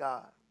I was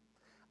God.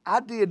 I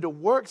did the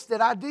works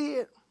that I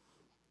did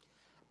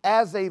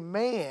as a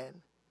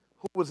man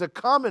who was a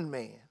common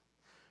man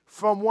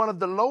from one of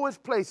the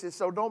lowest places,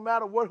 so don't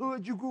matter what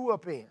hood you grew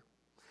up in.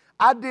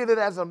 I did it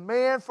as a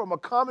man from a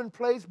common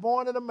place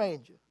born in a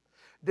manger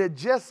that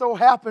just so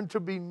happened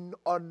to be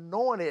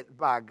anointed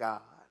by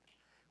God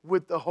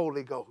with the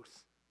Holy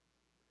Ghost.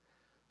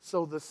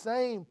 So the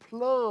same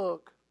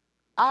plug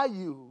I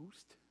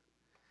used,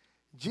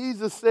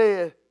 Jesus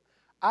said,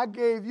 I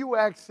gave you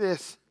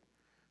access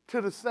to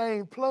the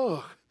same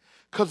plug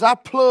because I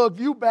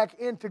plugged you back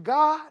into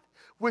God,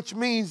 which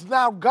means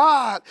now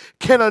God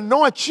can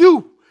anoint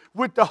you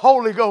with the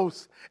Holy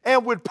Ghost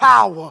and with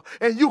power,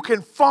 and you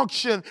can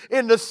function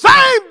in the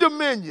same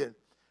dominion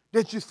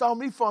that you saw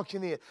me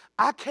function in.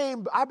 I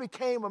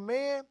became a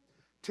man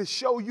to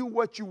show you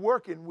what you're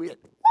working with.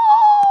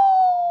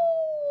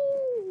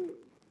 Woo!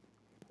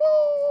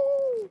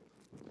 Woo!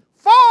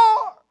 4.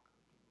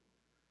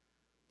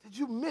 Did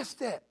you miss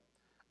that?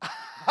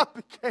 I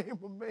became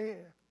a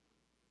man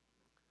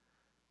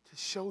to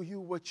show you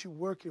what you're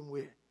working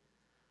with.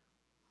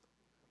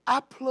 I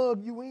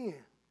plug you in.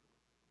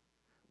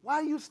 Why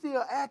are you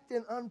still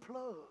acting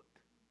unplugged?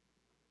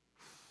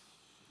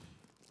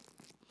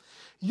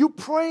 You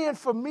praying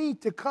for me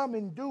to come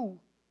and do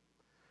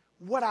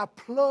what I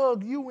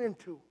plug you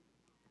into.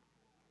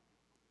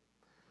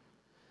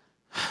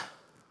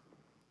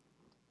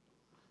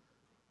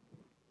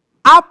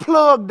 I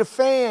plug the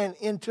fan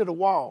into the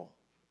wall,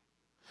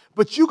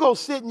 but you go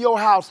sit in your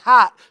house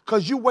hot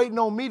because you waiting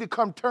on me to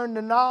come turn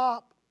the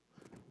knob.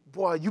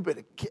 Boy, you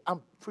better,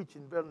 I'm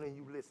preaching better than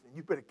you listening.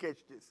 You better catch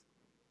this.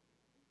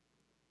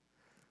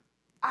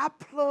 I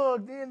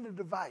plugged in the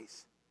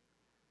device.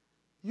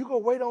 You gonna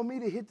wait on me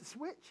to hit the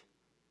switch?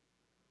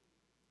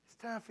 It's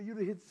time for you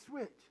to hit the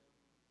switch.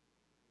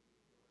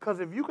 Because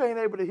if you ain't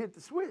able to hit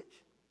the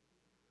switch,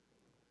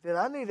 then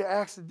I need to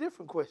ask a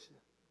different question.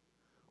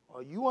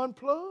 Are you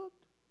unplugged?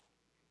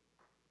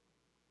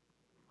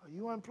 Are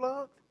you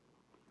unplugged?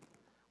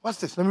 Watch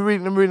this. Let me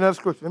read another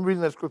scripture.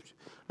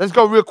 Let's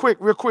go real quick.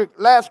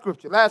 Last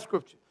scripture.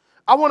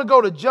 I want to go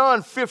to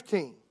John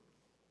 15.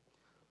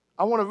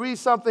 I want to read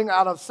something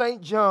out of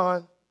St.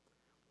 John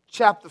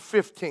chapter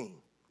 15.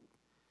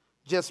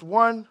 Just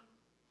one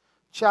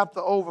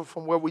chapter over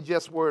from where we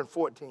just were in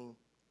 14.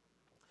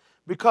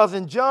 Because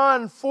in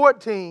John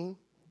 14,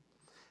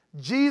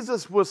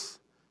 Jesus was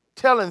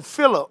telling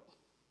Philip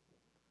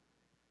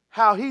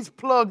how he's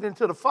plugged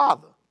into the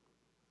Father.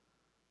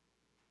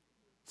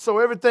 So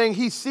everything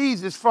he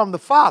sees is from the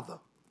Father.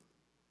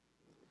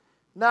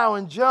 Now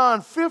in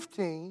John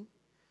 15,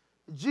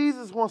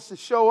 Jesus wants to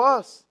show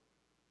us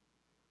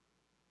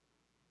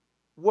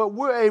what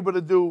we're able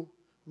to do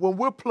when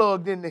we're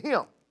plugged into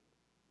him.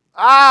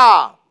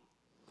 Ah!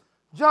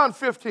 John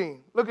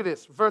 15, look at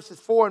this, verses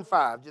 4 and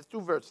 5, just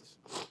 2 verses.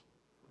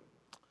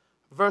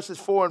 Verses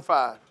 4 and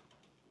 5.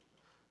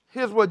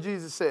 Here's what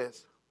Jesus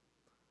says.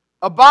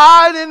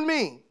 Abide in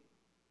me,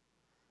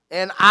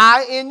 and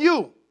I in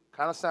you.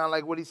 Kind of sound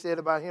like what he said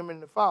about him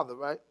and the Father,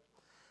 right?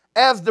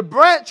 As the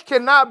branch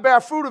cannot bear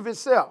fruit of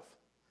itself,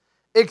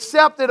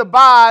 except it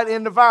abide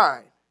in the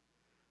vine.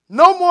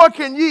 No more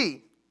can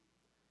ye,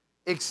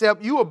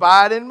 except you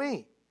abide in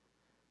me.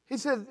 He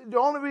says the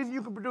only reason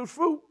you can produce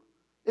fruit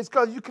is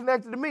because you're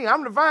connected to me.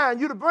 I'm the vine,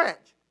 you're the branch.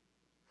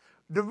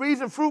 The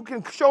reason fruit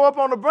can show up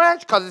on the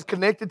branch, because it's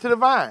connected to the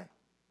vine.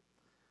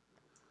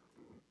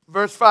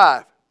 Verse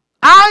 5.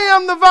 I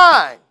am the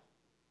vine,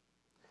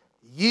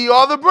 ye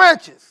are the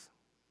branches.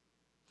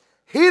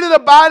 He that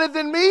abideth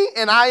in me,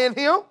 and I in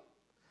him,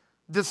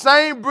 the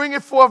same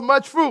bringeth forth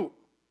much fruit.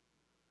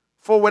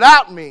 For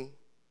without me,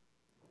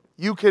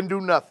 you can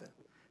do nothing.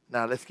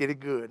 Now, let's get it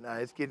good. Now,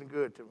 it's getting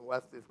good to me.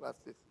 Watch this, watch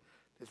this.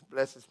 This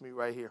blesses me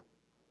right here.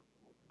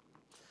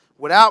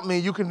 Without me,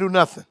 you can do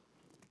nothing.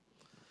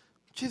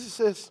 Jesus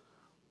says,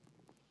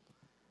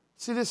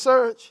 see this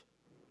surge?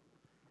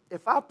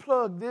 If I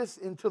plug this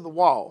into the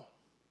wall,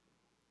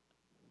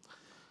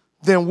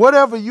 then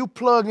whatever you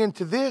plug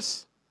into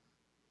this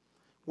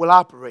will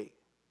operate.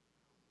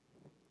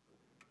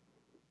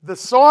 The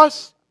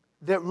source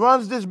that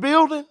runs this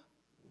building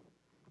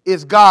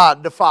is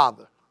God the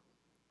Father,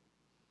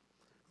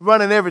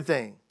 running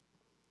everything.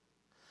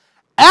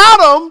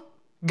 Adam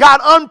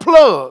got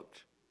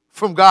unplugged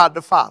from God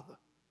the Father.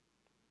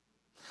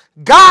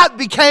 God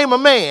became a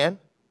man,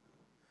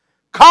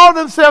 called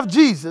himself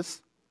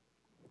Jesus,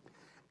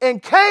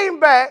 and came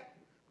back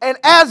and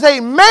as a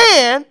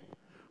man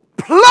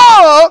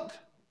plugged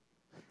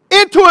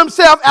into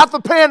himself after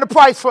paying the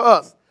price for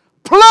us.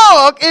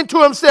 Plug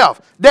into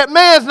himself. That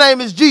man's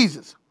name is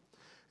Jesus.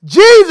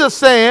 Jesus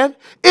saying,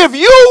 if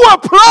you will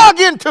plug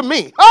into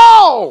me,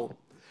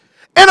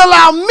 and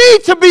allow me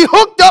to be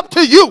hooked up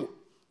to you,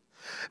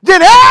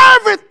 then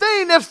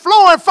everything that's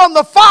flowing from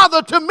the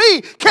Father to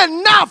me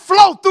can now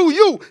flow through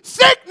you.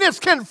 Sickness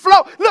can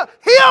flow. Look,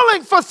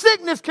 healing for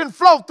sickness can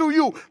flow through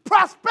you.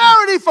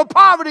 Prosperity for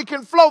poverty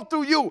can flow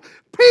through you.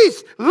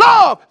 Peace,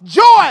 love,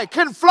 joy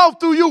can flow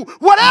through you.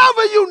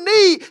 Whatever you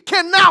need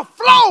can now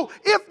flow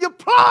if you're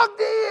plugged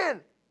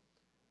in.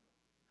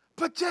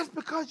 But just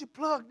because you're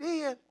plugged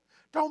in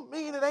don't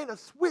mean it ain't a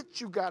switch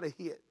you got to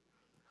hit.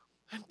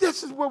 And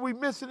this is where we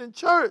miss it in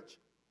church.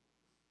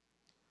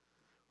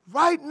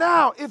 Right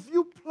now, if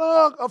you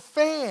plug a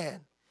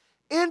fan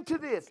into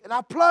this, and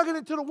I plug it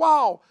into the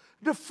wall,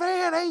 the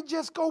fan ain't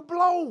just go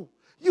blow.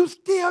 You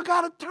still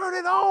got to turn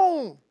it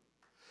on.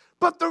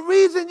 But the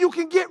reason you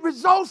can get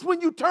results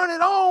when you turn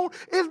it on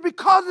is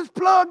because it's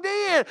plugged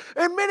in.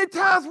 And many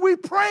times we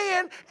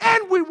praying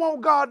and we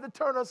want God to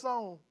turn us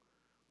on.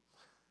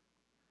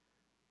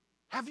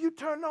 Have you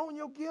turned on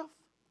your gift?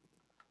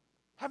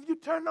 Have you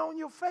turned on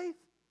your faith?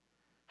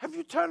 Have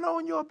you turned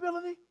on your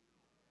ability?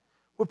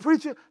 Well,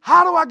 preacher,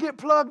 how do I get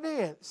plugged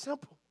in?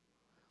 Simple.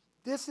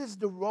 This is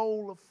the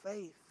role of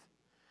faith.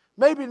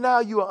 Maybe now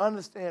you will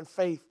understand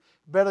faith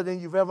better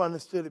than you've ever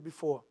understood it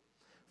before.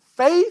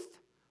 Faith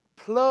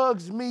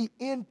plugs me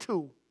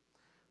into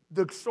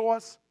the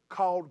source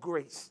called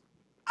grace.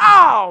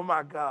 Oh,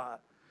 my God.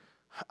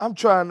 I'm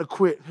trying to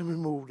quit. Let me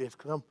move this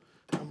because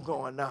I'm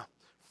going now.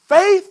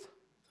 Faith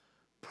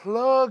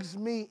plugs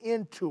me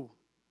into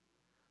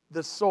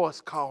the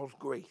source called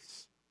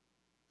grace.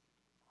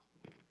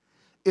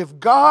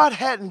 If God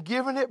hadn't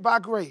given it by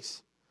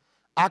grace,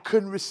 I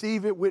couldn't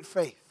receive it with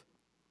faith.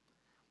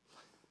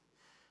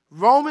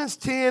 Romans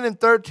 10 and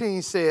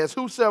 13 says,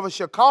 whosoever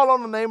shall call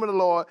on the name of the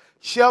Lord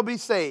shall be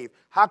saved.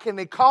 How can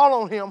they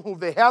call on him whom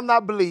they have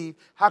not believed?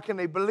 How can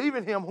they believe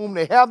in him whom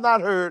they have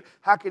not heard?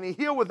 How can he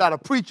hear without a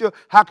preacher?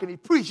 How can he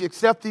preach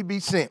except he be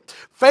sent?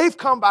 Faith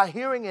comes by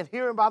hearing and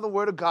hearing by the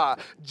word of God.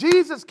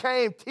 Jesus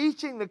came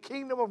teaching the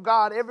kingdom of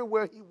God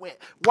everywhere he went.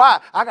 Why?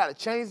 I got to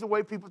change the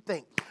way people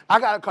think.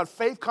 Because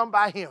faith comes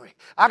by hearing.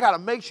 I got to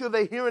make sure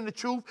they're hearing the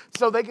truth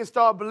so they can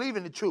start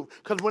believing the truth.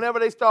 Because whenever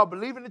they start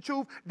believing the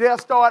truth, they'll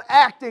start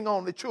acting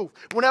on the truth.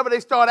 Whenever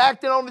they start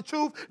acting on the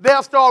truth,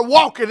 they'll start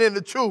walking in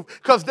the truth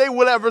because they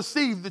will have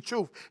received the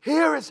truth.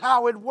 Here is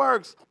how it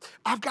works.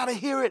 I've got to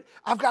hear it.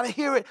 I've got to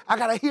hear it. I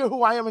got to hear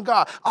who I am in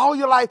God. All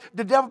your life,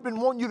 the devil been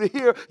wanting you to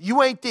hear,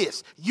 you ain't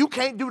this. You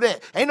can't do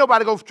that. Ain't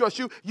nobody going to trust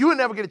you. You will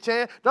never get a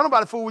chance. Don't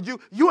nobody fool with you.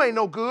 You ain't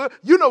no good.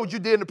 You know what you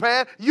did in the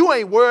past. You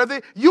ain't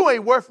worthy. You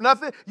ain't worth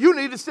nothing. You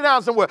need to sit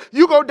down somewhere.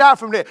 You go die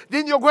from there.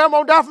 Didn't your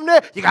grandma die from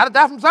there? You got to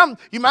die from something.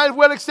 You might as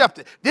well accept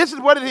it. This is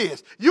what it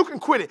is. You can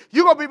quit it.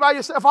 You're going to be by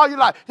yourself all your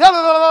life.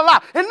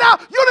 And now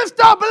you done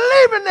start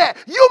believing that.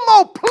 You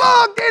more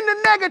plugged into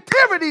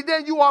negativity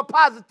than you are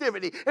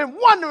positivity and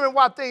wondering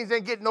why things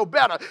ain't getting no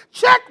better.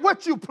 Check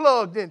what you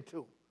plugged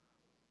into.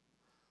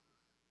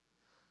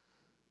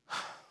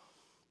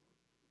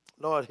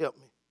 Lord, help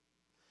me.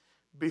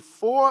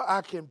 Before I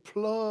can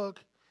plug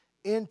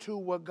into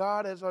what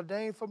God has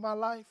ordained for my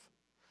life,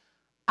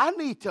 I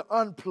need to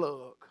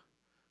unplug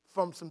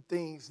from some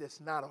things that's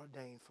not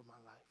ordained for my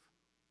life.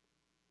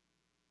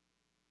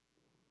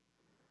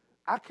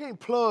 I can't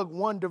plug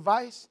one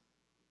device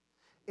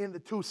into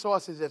two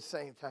sources at the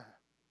same time.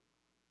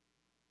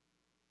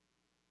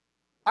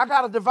 I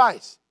got a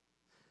device.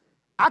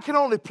 I can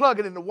only plug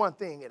it into one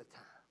thing at a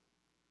time.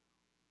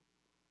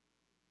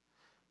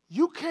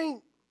 You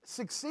can't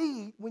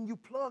succeed when you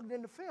plugged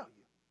into failure.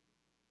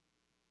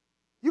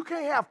 You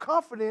can't have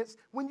confidence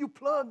when you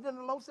plugged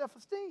into low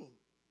self-esteem.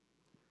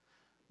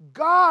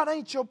 God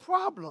ain't your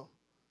problem.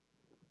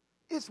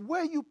 It's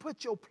where you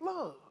put your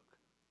plug.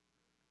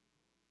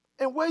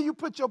 And where you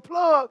put your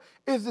plug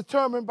is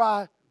determined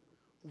by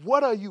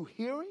what are you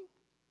hearing?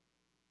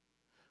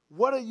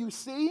 What are you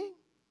seeing?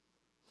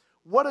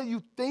 What are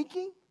you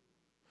thinking?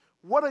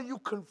 What are you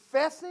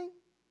confessing?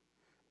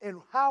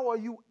 And how are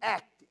you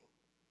acting?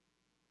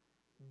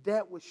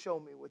 That would show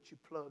me what you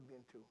plugged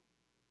into.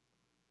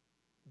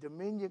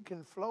 Dominion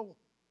can flow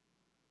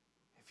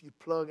if you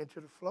plug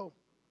into the flow.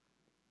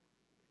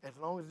 As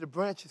long as the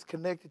branch is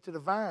connected to the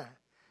vine,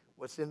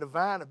 what's in the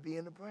vine will be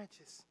in the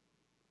branches.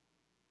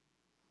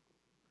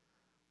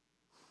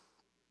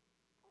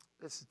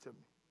 Listen to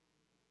me.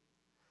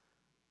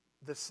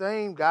 The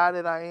same guy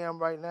that I am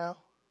right now,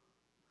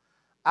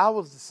 I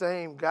was the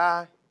same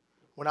guy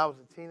when I was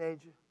a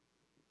teenager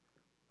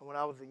and when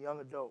I was a young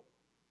adult.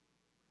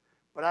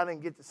 But I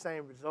didn't get the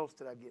same results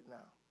that I get now.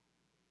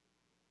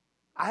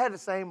 I had the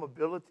same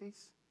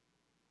abilities.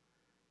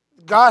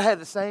 God had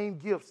the same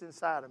gifts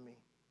inside of me.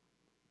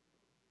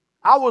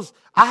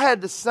 I had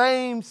the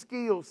same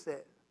skill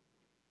set.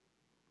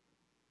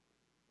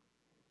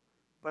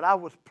 But I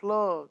was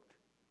plugged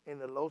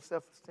into low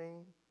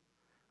self-esteem.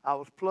 I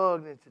was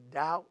plugged into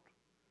doubt.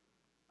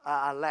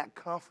 I lacked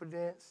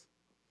confidence.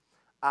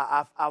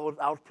 I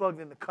was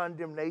plugged into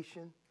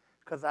condemnation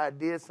because I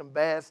did some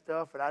bad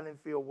stuff and I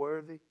didn't feel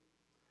worthy.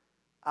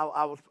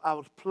 I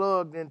was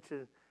plugged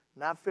into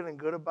not feeling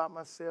good about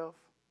myself.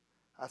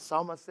 I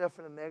saw myself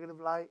in a negative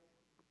light.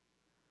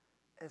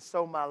 And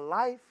so my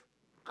life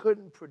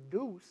couldn't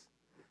produce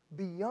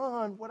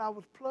beyond what I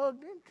was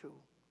plugged into.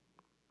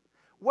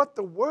 What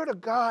the Word of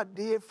God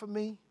did for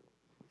me,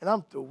 and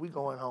I'm through, we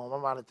going home,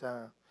 I'm out of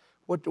time.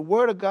 What the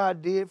Word of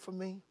God did for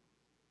me,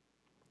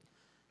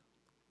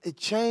 it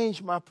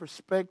changed my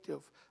perspective.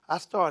 I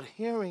started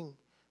hearing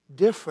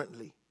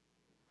differently.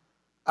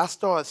 I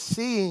started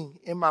seeing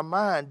in my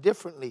mind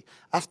differently.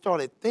 I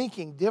started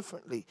thinking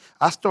differently.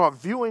 I started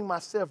viewing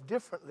myself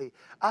differently.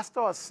 I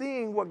started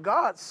seeing what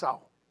God saw.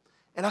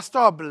 And I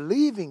started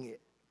believing it.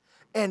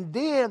 And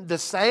then the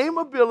same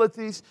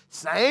abilities,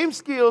 same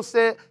skill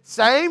set,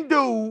 same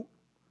dude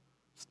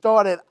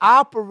started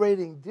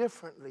operating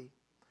differently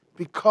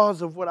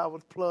because of what I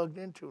was plugged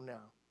into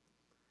now.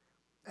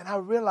 And I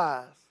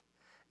realized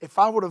if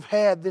I would have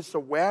had this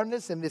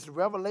awareness and this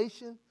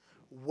revelation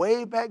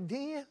way back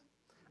then,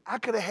 I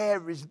could have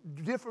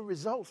had different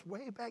results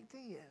way back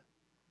then.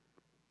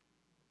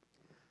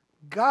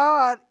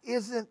 God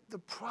isn't the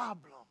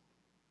problem.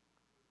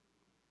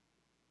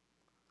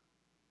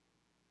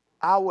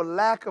 Our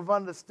lack of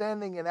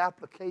understanding and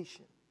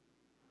application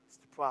is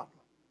the problem.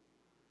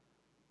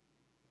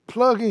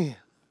 Plug in.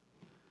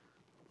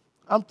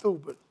 I'm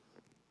through, but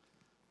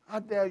I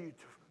dare you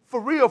to. For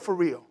real,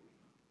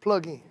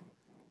 plug in.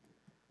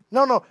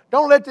 No,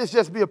 don't let this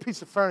just be a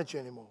piece of furniture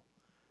anymore.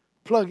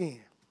 Plug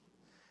in.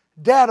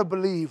 Dare to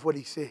believe what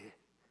he said.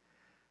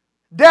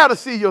 Dare to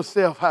see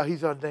yourself how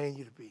he's ordained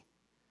you to be.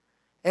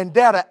 And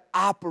dare to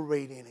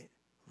operate in it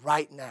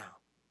right now.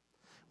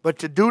 But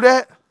to do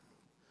that,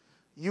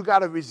 you got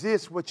to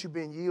resist what you've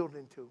been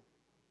yielding to.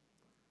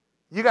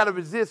 You got to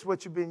resist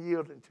what you've been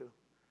yielding to.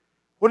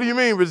 What do you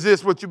mean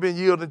resist what you've been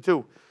yielding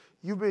to?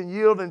 You've been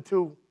yielding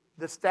to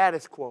the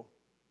status quo.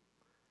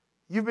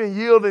 You've been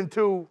yielding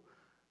to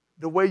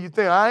the way you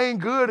think, I ain't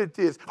good at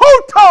this.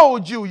 Who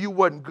told you you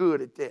wasn't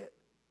good at that?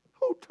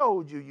 Who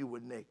told you you were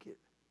naked?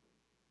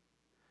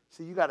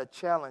 See, you got to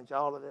challenge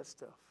all of that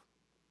stuff.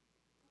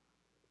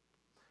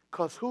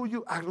 Because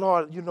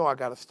Lord, you know I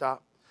got to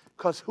stop.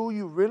 Because who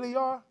you really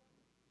are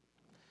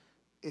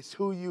is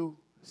who you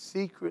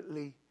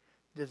secretly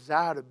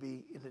desire to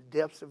be in the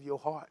depths of your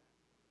heart.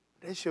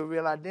 That's your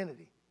real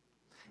identity.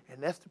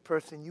 And that's the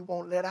person you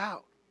won't let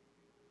out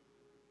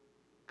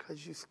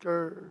because you're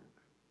scared.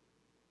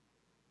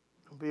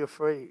 Don't be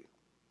afraid.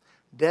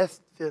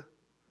 That's the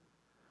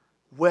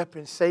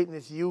weapon Satan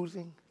is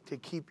using to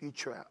keep you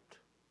trapped.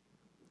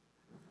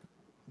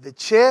 The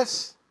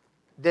chest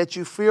that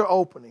you fear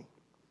opening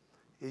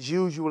is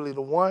usually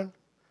the one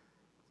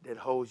that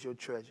holds your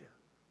treasure.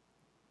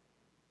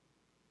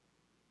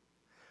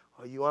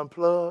 Are you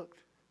unplugged?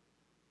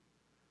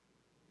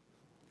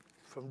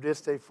 From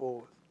this day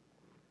forward,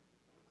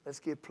 let's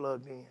get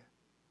plugged in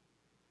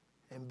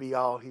and be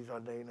all he's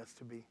ordained us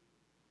to be.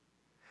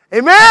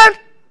 Amen?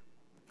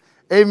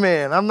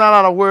 Amen. I'm not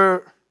out of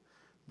word,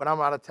 but I'm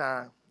out of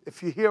time.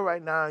 If you're here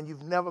right now and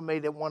you've never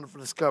made that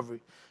wonderful discovery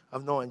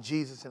of knowing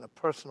Jesus in a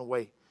personal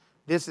way,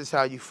 this is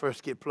how you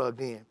first get plugged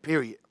in,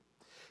 period.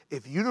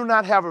 If you do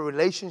not have a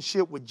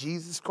relationship with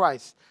Jesus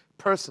Christ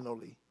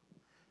personally,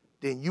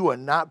 then you are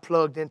not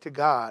plugged into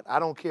God. I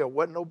don't care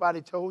what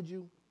nobody told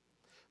you.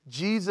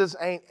 Jesus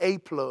ain't a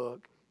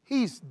plug.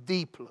 He's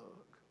the plug.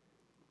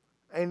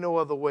 Ain't no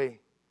other way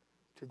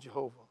to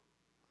Jehovah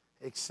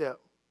except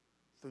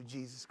through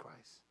Jesus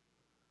Christ.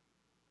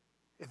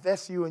 If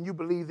that's you and you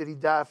believe that he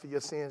died for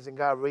your sins and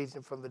God raised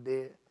him from the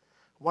dead,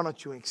 why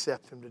don't you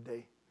accept him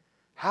today?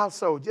 How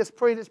so? Just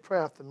pray this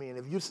prayer after me. And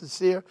if you're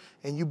sincere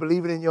and you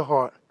believe it in your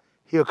heart,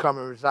 he'll come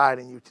and reside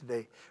in you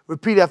today.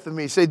 Repeat after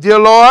me. Say, dear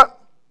Lord,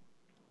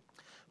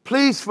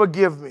 please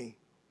forgive me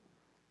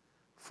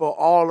for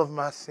all of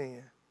my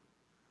sin.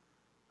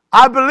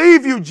 I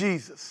believe you,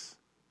 Jesus,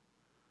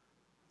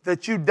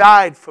 that you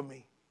died for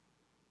me.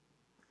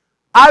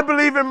 I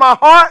believe in my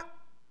heart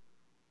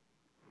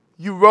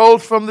you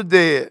rose from the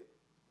dead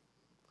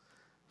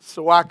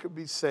so I could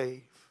be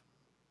saved.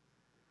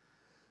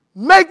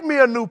 Make me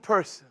a new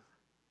person.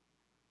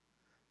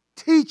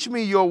 Teach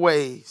me your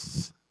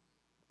ways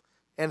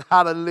and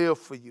how to live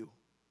for you.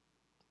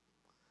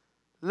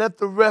 Let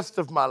the rest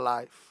of my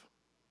life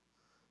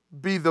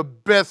be the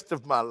best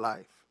of my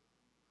life.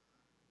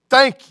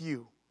 Thank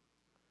you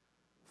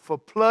for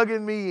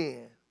plugging me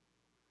in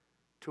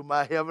to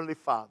my Heavenly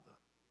Father.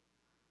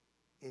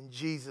 In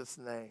Jesus'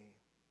 name,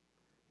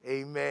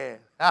 amen.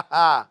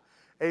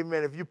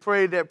 Amen. If you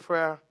prayed that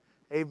prayer,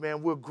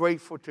 amen, we're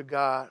grateful to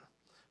God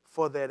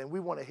for that. And we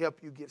want to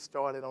help you get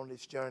started on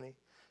this journey.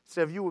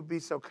 So if you would be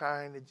so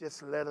kind and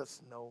just let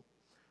us know.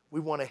 We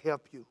want to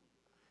help you.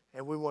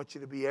 And we want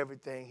you to be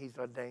everything he's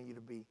ordained you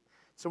to be.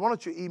 So why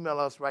don't you email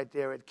us right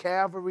there at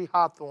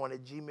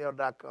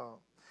calvaryhawthorne@gmail.com.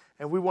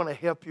 And we want to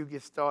help you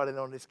get started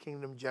on this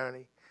kingdom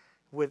journey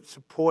with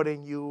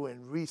supporting you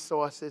and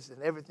resources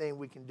and everything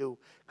we can do,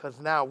 because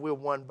now we're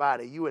one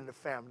body, you and the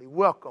family.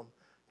 Welcome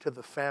to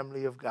the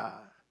family of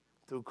God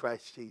through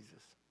Christ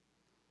Jesus.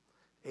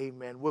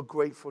 Amen. We're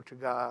grateful to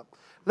God.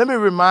 Let me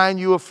remind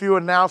you a few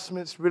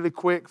announcements, really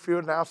quick, few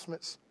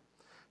announcements.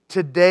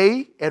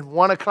 Today at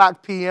 1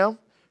 o'clock p.m.,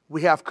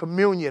 we have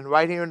communion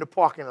right here in the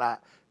parking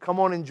lot.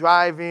 Come on and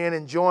drive in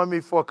and join me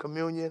for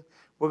communion.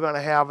 We're going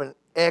to have an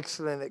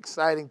excellent,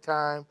 exciting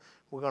time.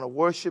 We're going to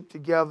worship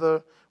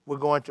together. We're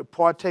going to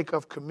partake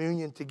of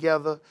communion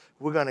together.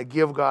 We're going to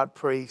give God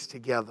praise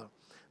together.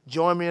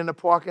 Join me in the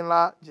parking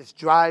lot. Just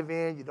drive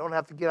in. You don't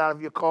have to get out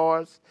of your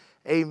cars.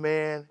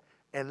 Amen.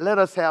 And let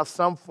us have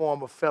some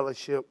form of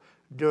fellowship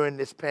during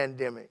this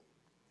pandemic.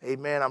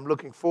 Amen. I'm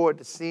looking forward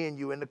to seeing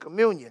you in the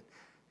communion,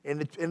 in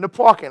the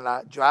parking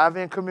lot.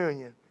 Drive-in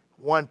communion,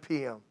 1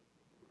 p.m.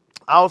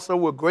 Also,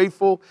 we're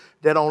grateful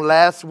that on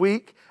last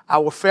week,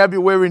 our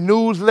February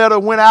newsletter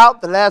went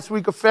out, the last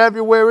week of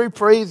February.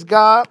 Praise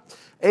God.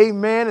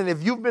 Amen. And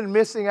if you've been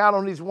missing out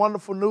on these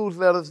wonderful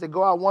newsletters that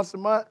go out once a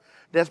month,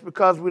 that's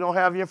because we don't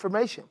have your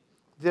information.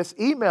 Just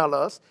email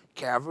us,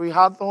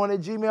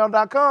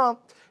 calvaryhawthorne@gmail.com.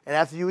 And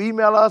after you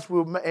email us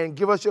and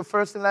give us your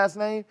first and last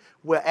name,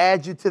 we'll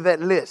add you to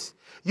that list.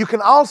 You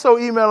can also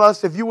email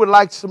us if you would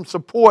like some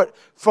support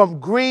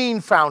from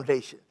Green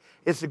Foundation.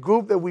 It's a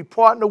group that we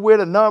partner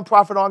with, a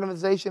nonprofit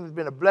organization. It's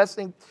been a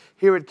blessing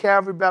here at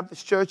Calvary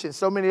Baptist Church and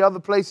so many other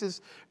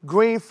places.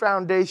 Green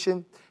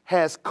Foundation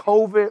has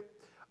COVID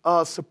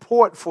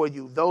support for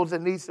you, those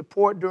that need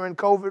support during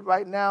COVID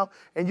right now.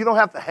 And you don't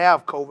have to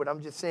have COVID.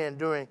 I'm just saying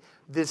during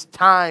this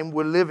time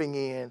we're living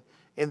in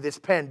this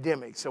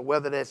pandemic. So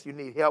whether that's you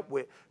need help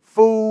with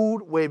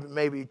food,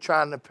 maybe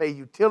trying to pay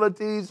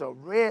utilities or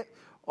rent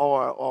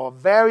or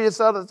various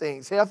other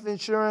things, health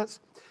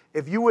insurance,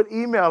 if you would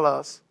email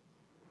us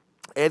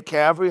at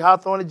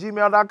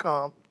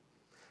calvaryhawthorne@gmail.com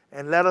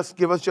and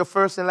give us your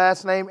first and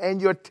last name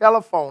and your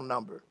telephone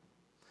number.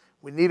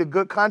 We need a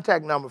good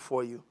contact number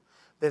for you.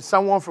 Then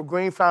someone from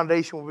Green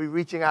Foundation will be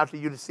reaching out to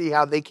you to see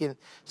how they can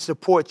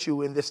support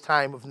you in this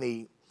time of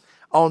need.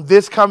 On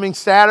this coming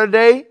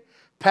Saturday,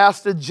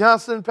 Pastor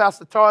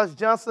Taurus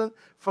Johnson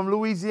from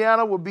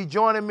Louisiana will be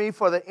joining me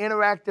for the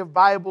interactive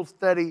Bible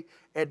study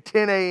at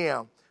 10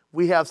 a.m.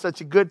 We have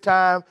such a good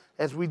time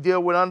as we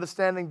deal with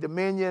understanding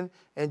dominion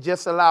and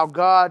just allow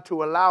God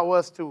to allow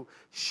us to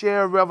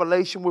share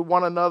revelation with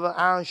one another.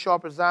 Iron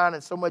sharpens iron,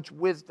 and so much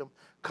wisdom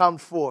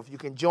comes forth. You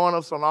can join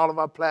us on all of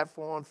our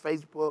platforms,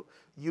 Facebook,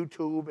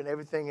 YouTube, and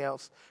everything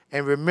else.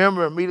 And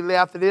remember, immediately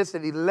after this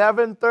at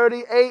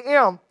 11:30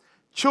 a.m.,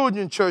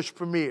 Children Church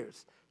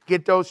premieres.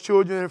 Get those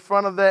children in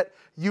front of that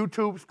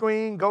YouTube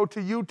screen. Go to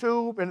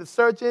YouTube in the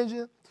search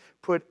engine.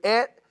 Put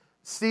at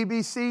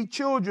CBC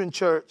Children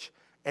Church,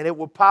 and it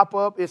will pop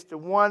up. It's the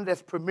one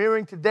that's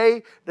premiering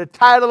today. The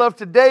title of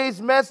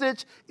today's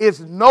message is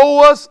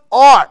Noah's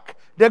Ark.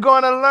 They're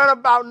going to learn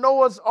about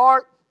Noah's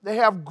Ark. They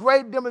have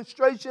great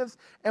demonstrations,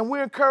 and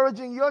we're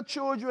encouraging your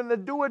children to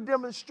do a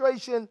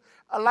demonstration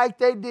like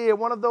they did,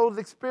 one of those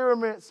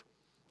experiments,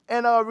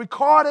 and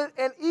record it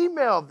and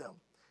email them.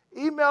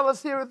 Email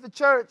us here at the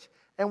church,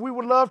 and we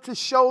would love to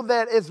show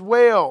that as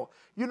well.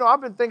 You know,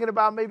 I've been thinking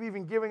about maybe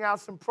even giving out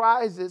some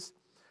prizes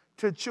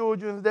to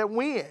children that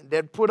win,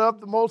 that put up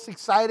the most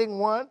exciting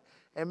one,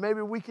 and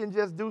maybe we can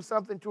just do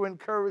something to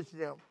encourage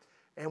them.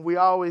 And we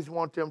always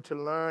want them to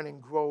learn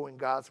and grow in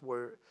God's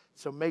word.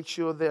 So make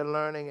sure they're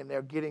learning and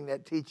they're getting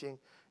that teaching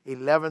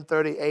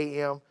 11:30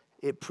 a.m.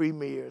 it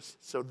premieres,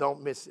 so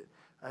don't miss it.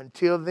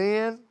 Until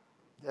then,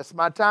 that's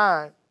my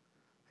time.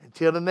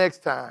 Until the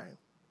next time,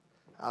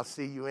 I'll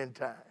see you in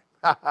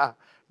time.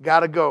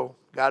 Gotta go.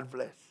 God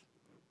bless.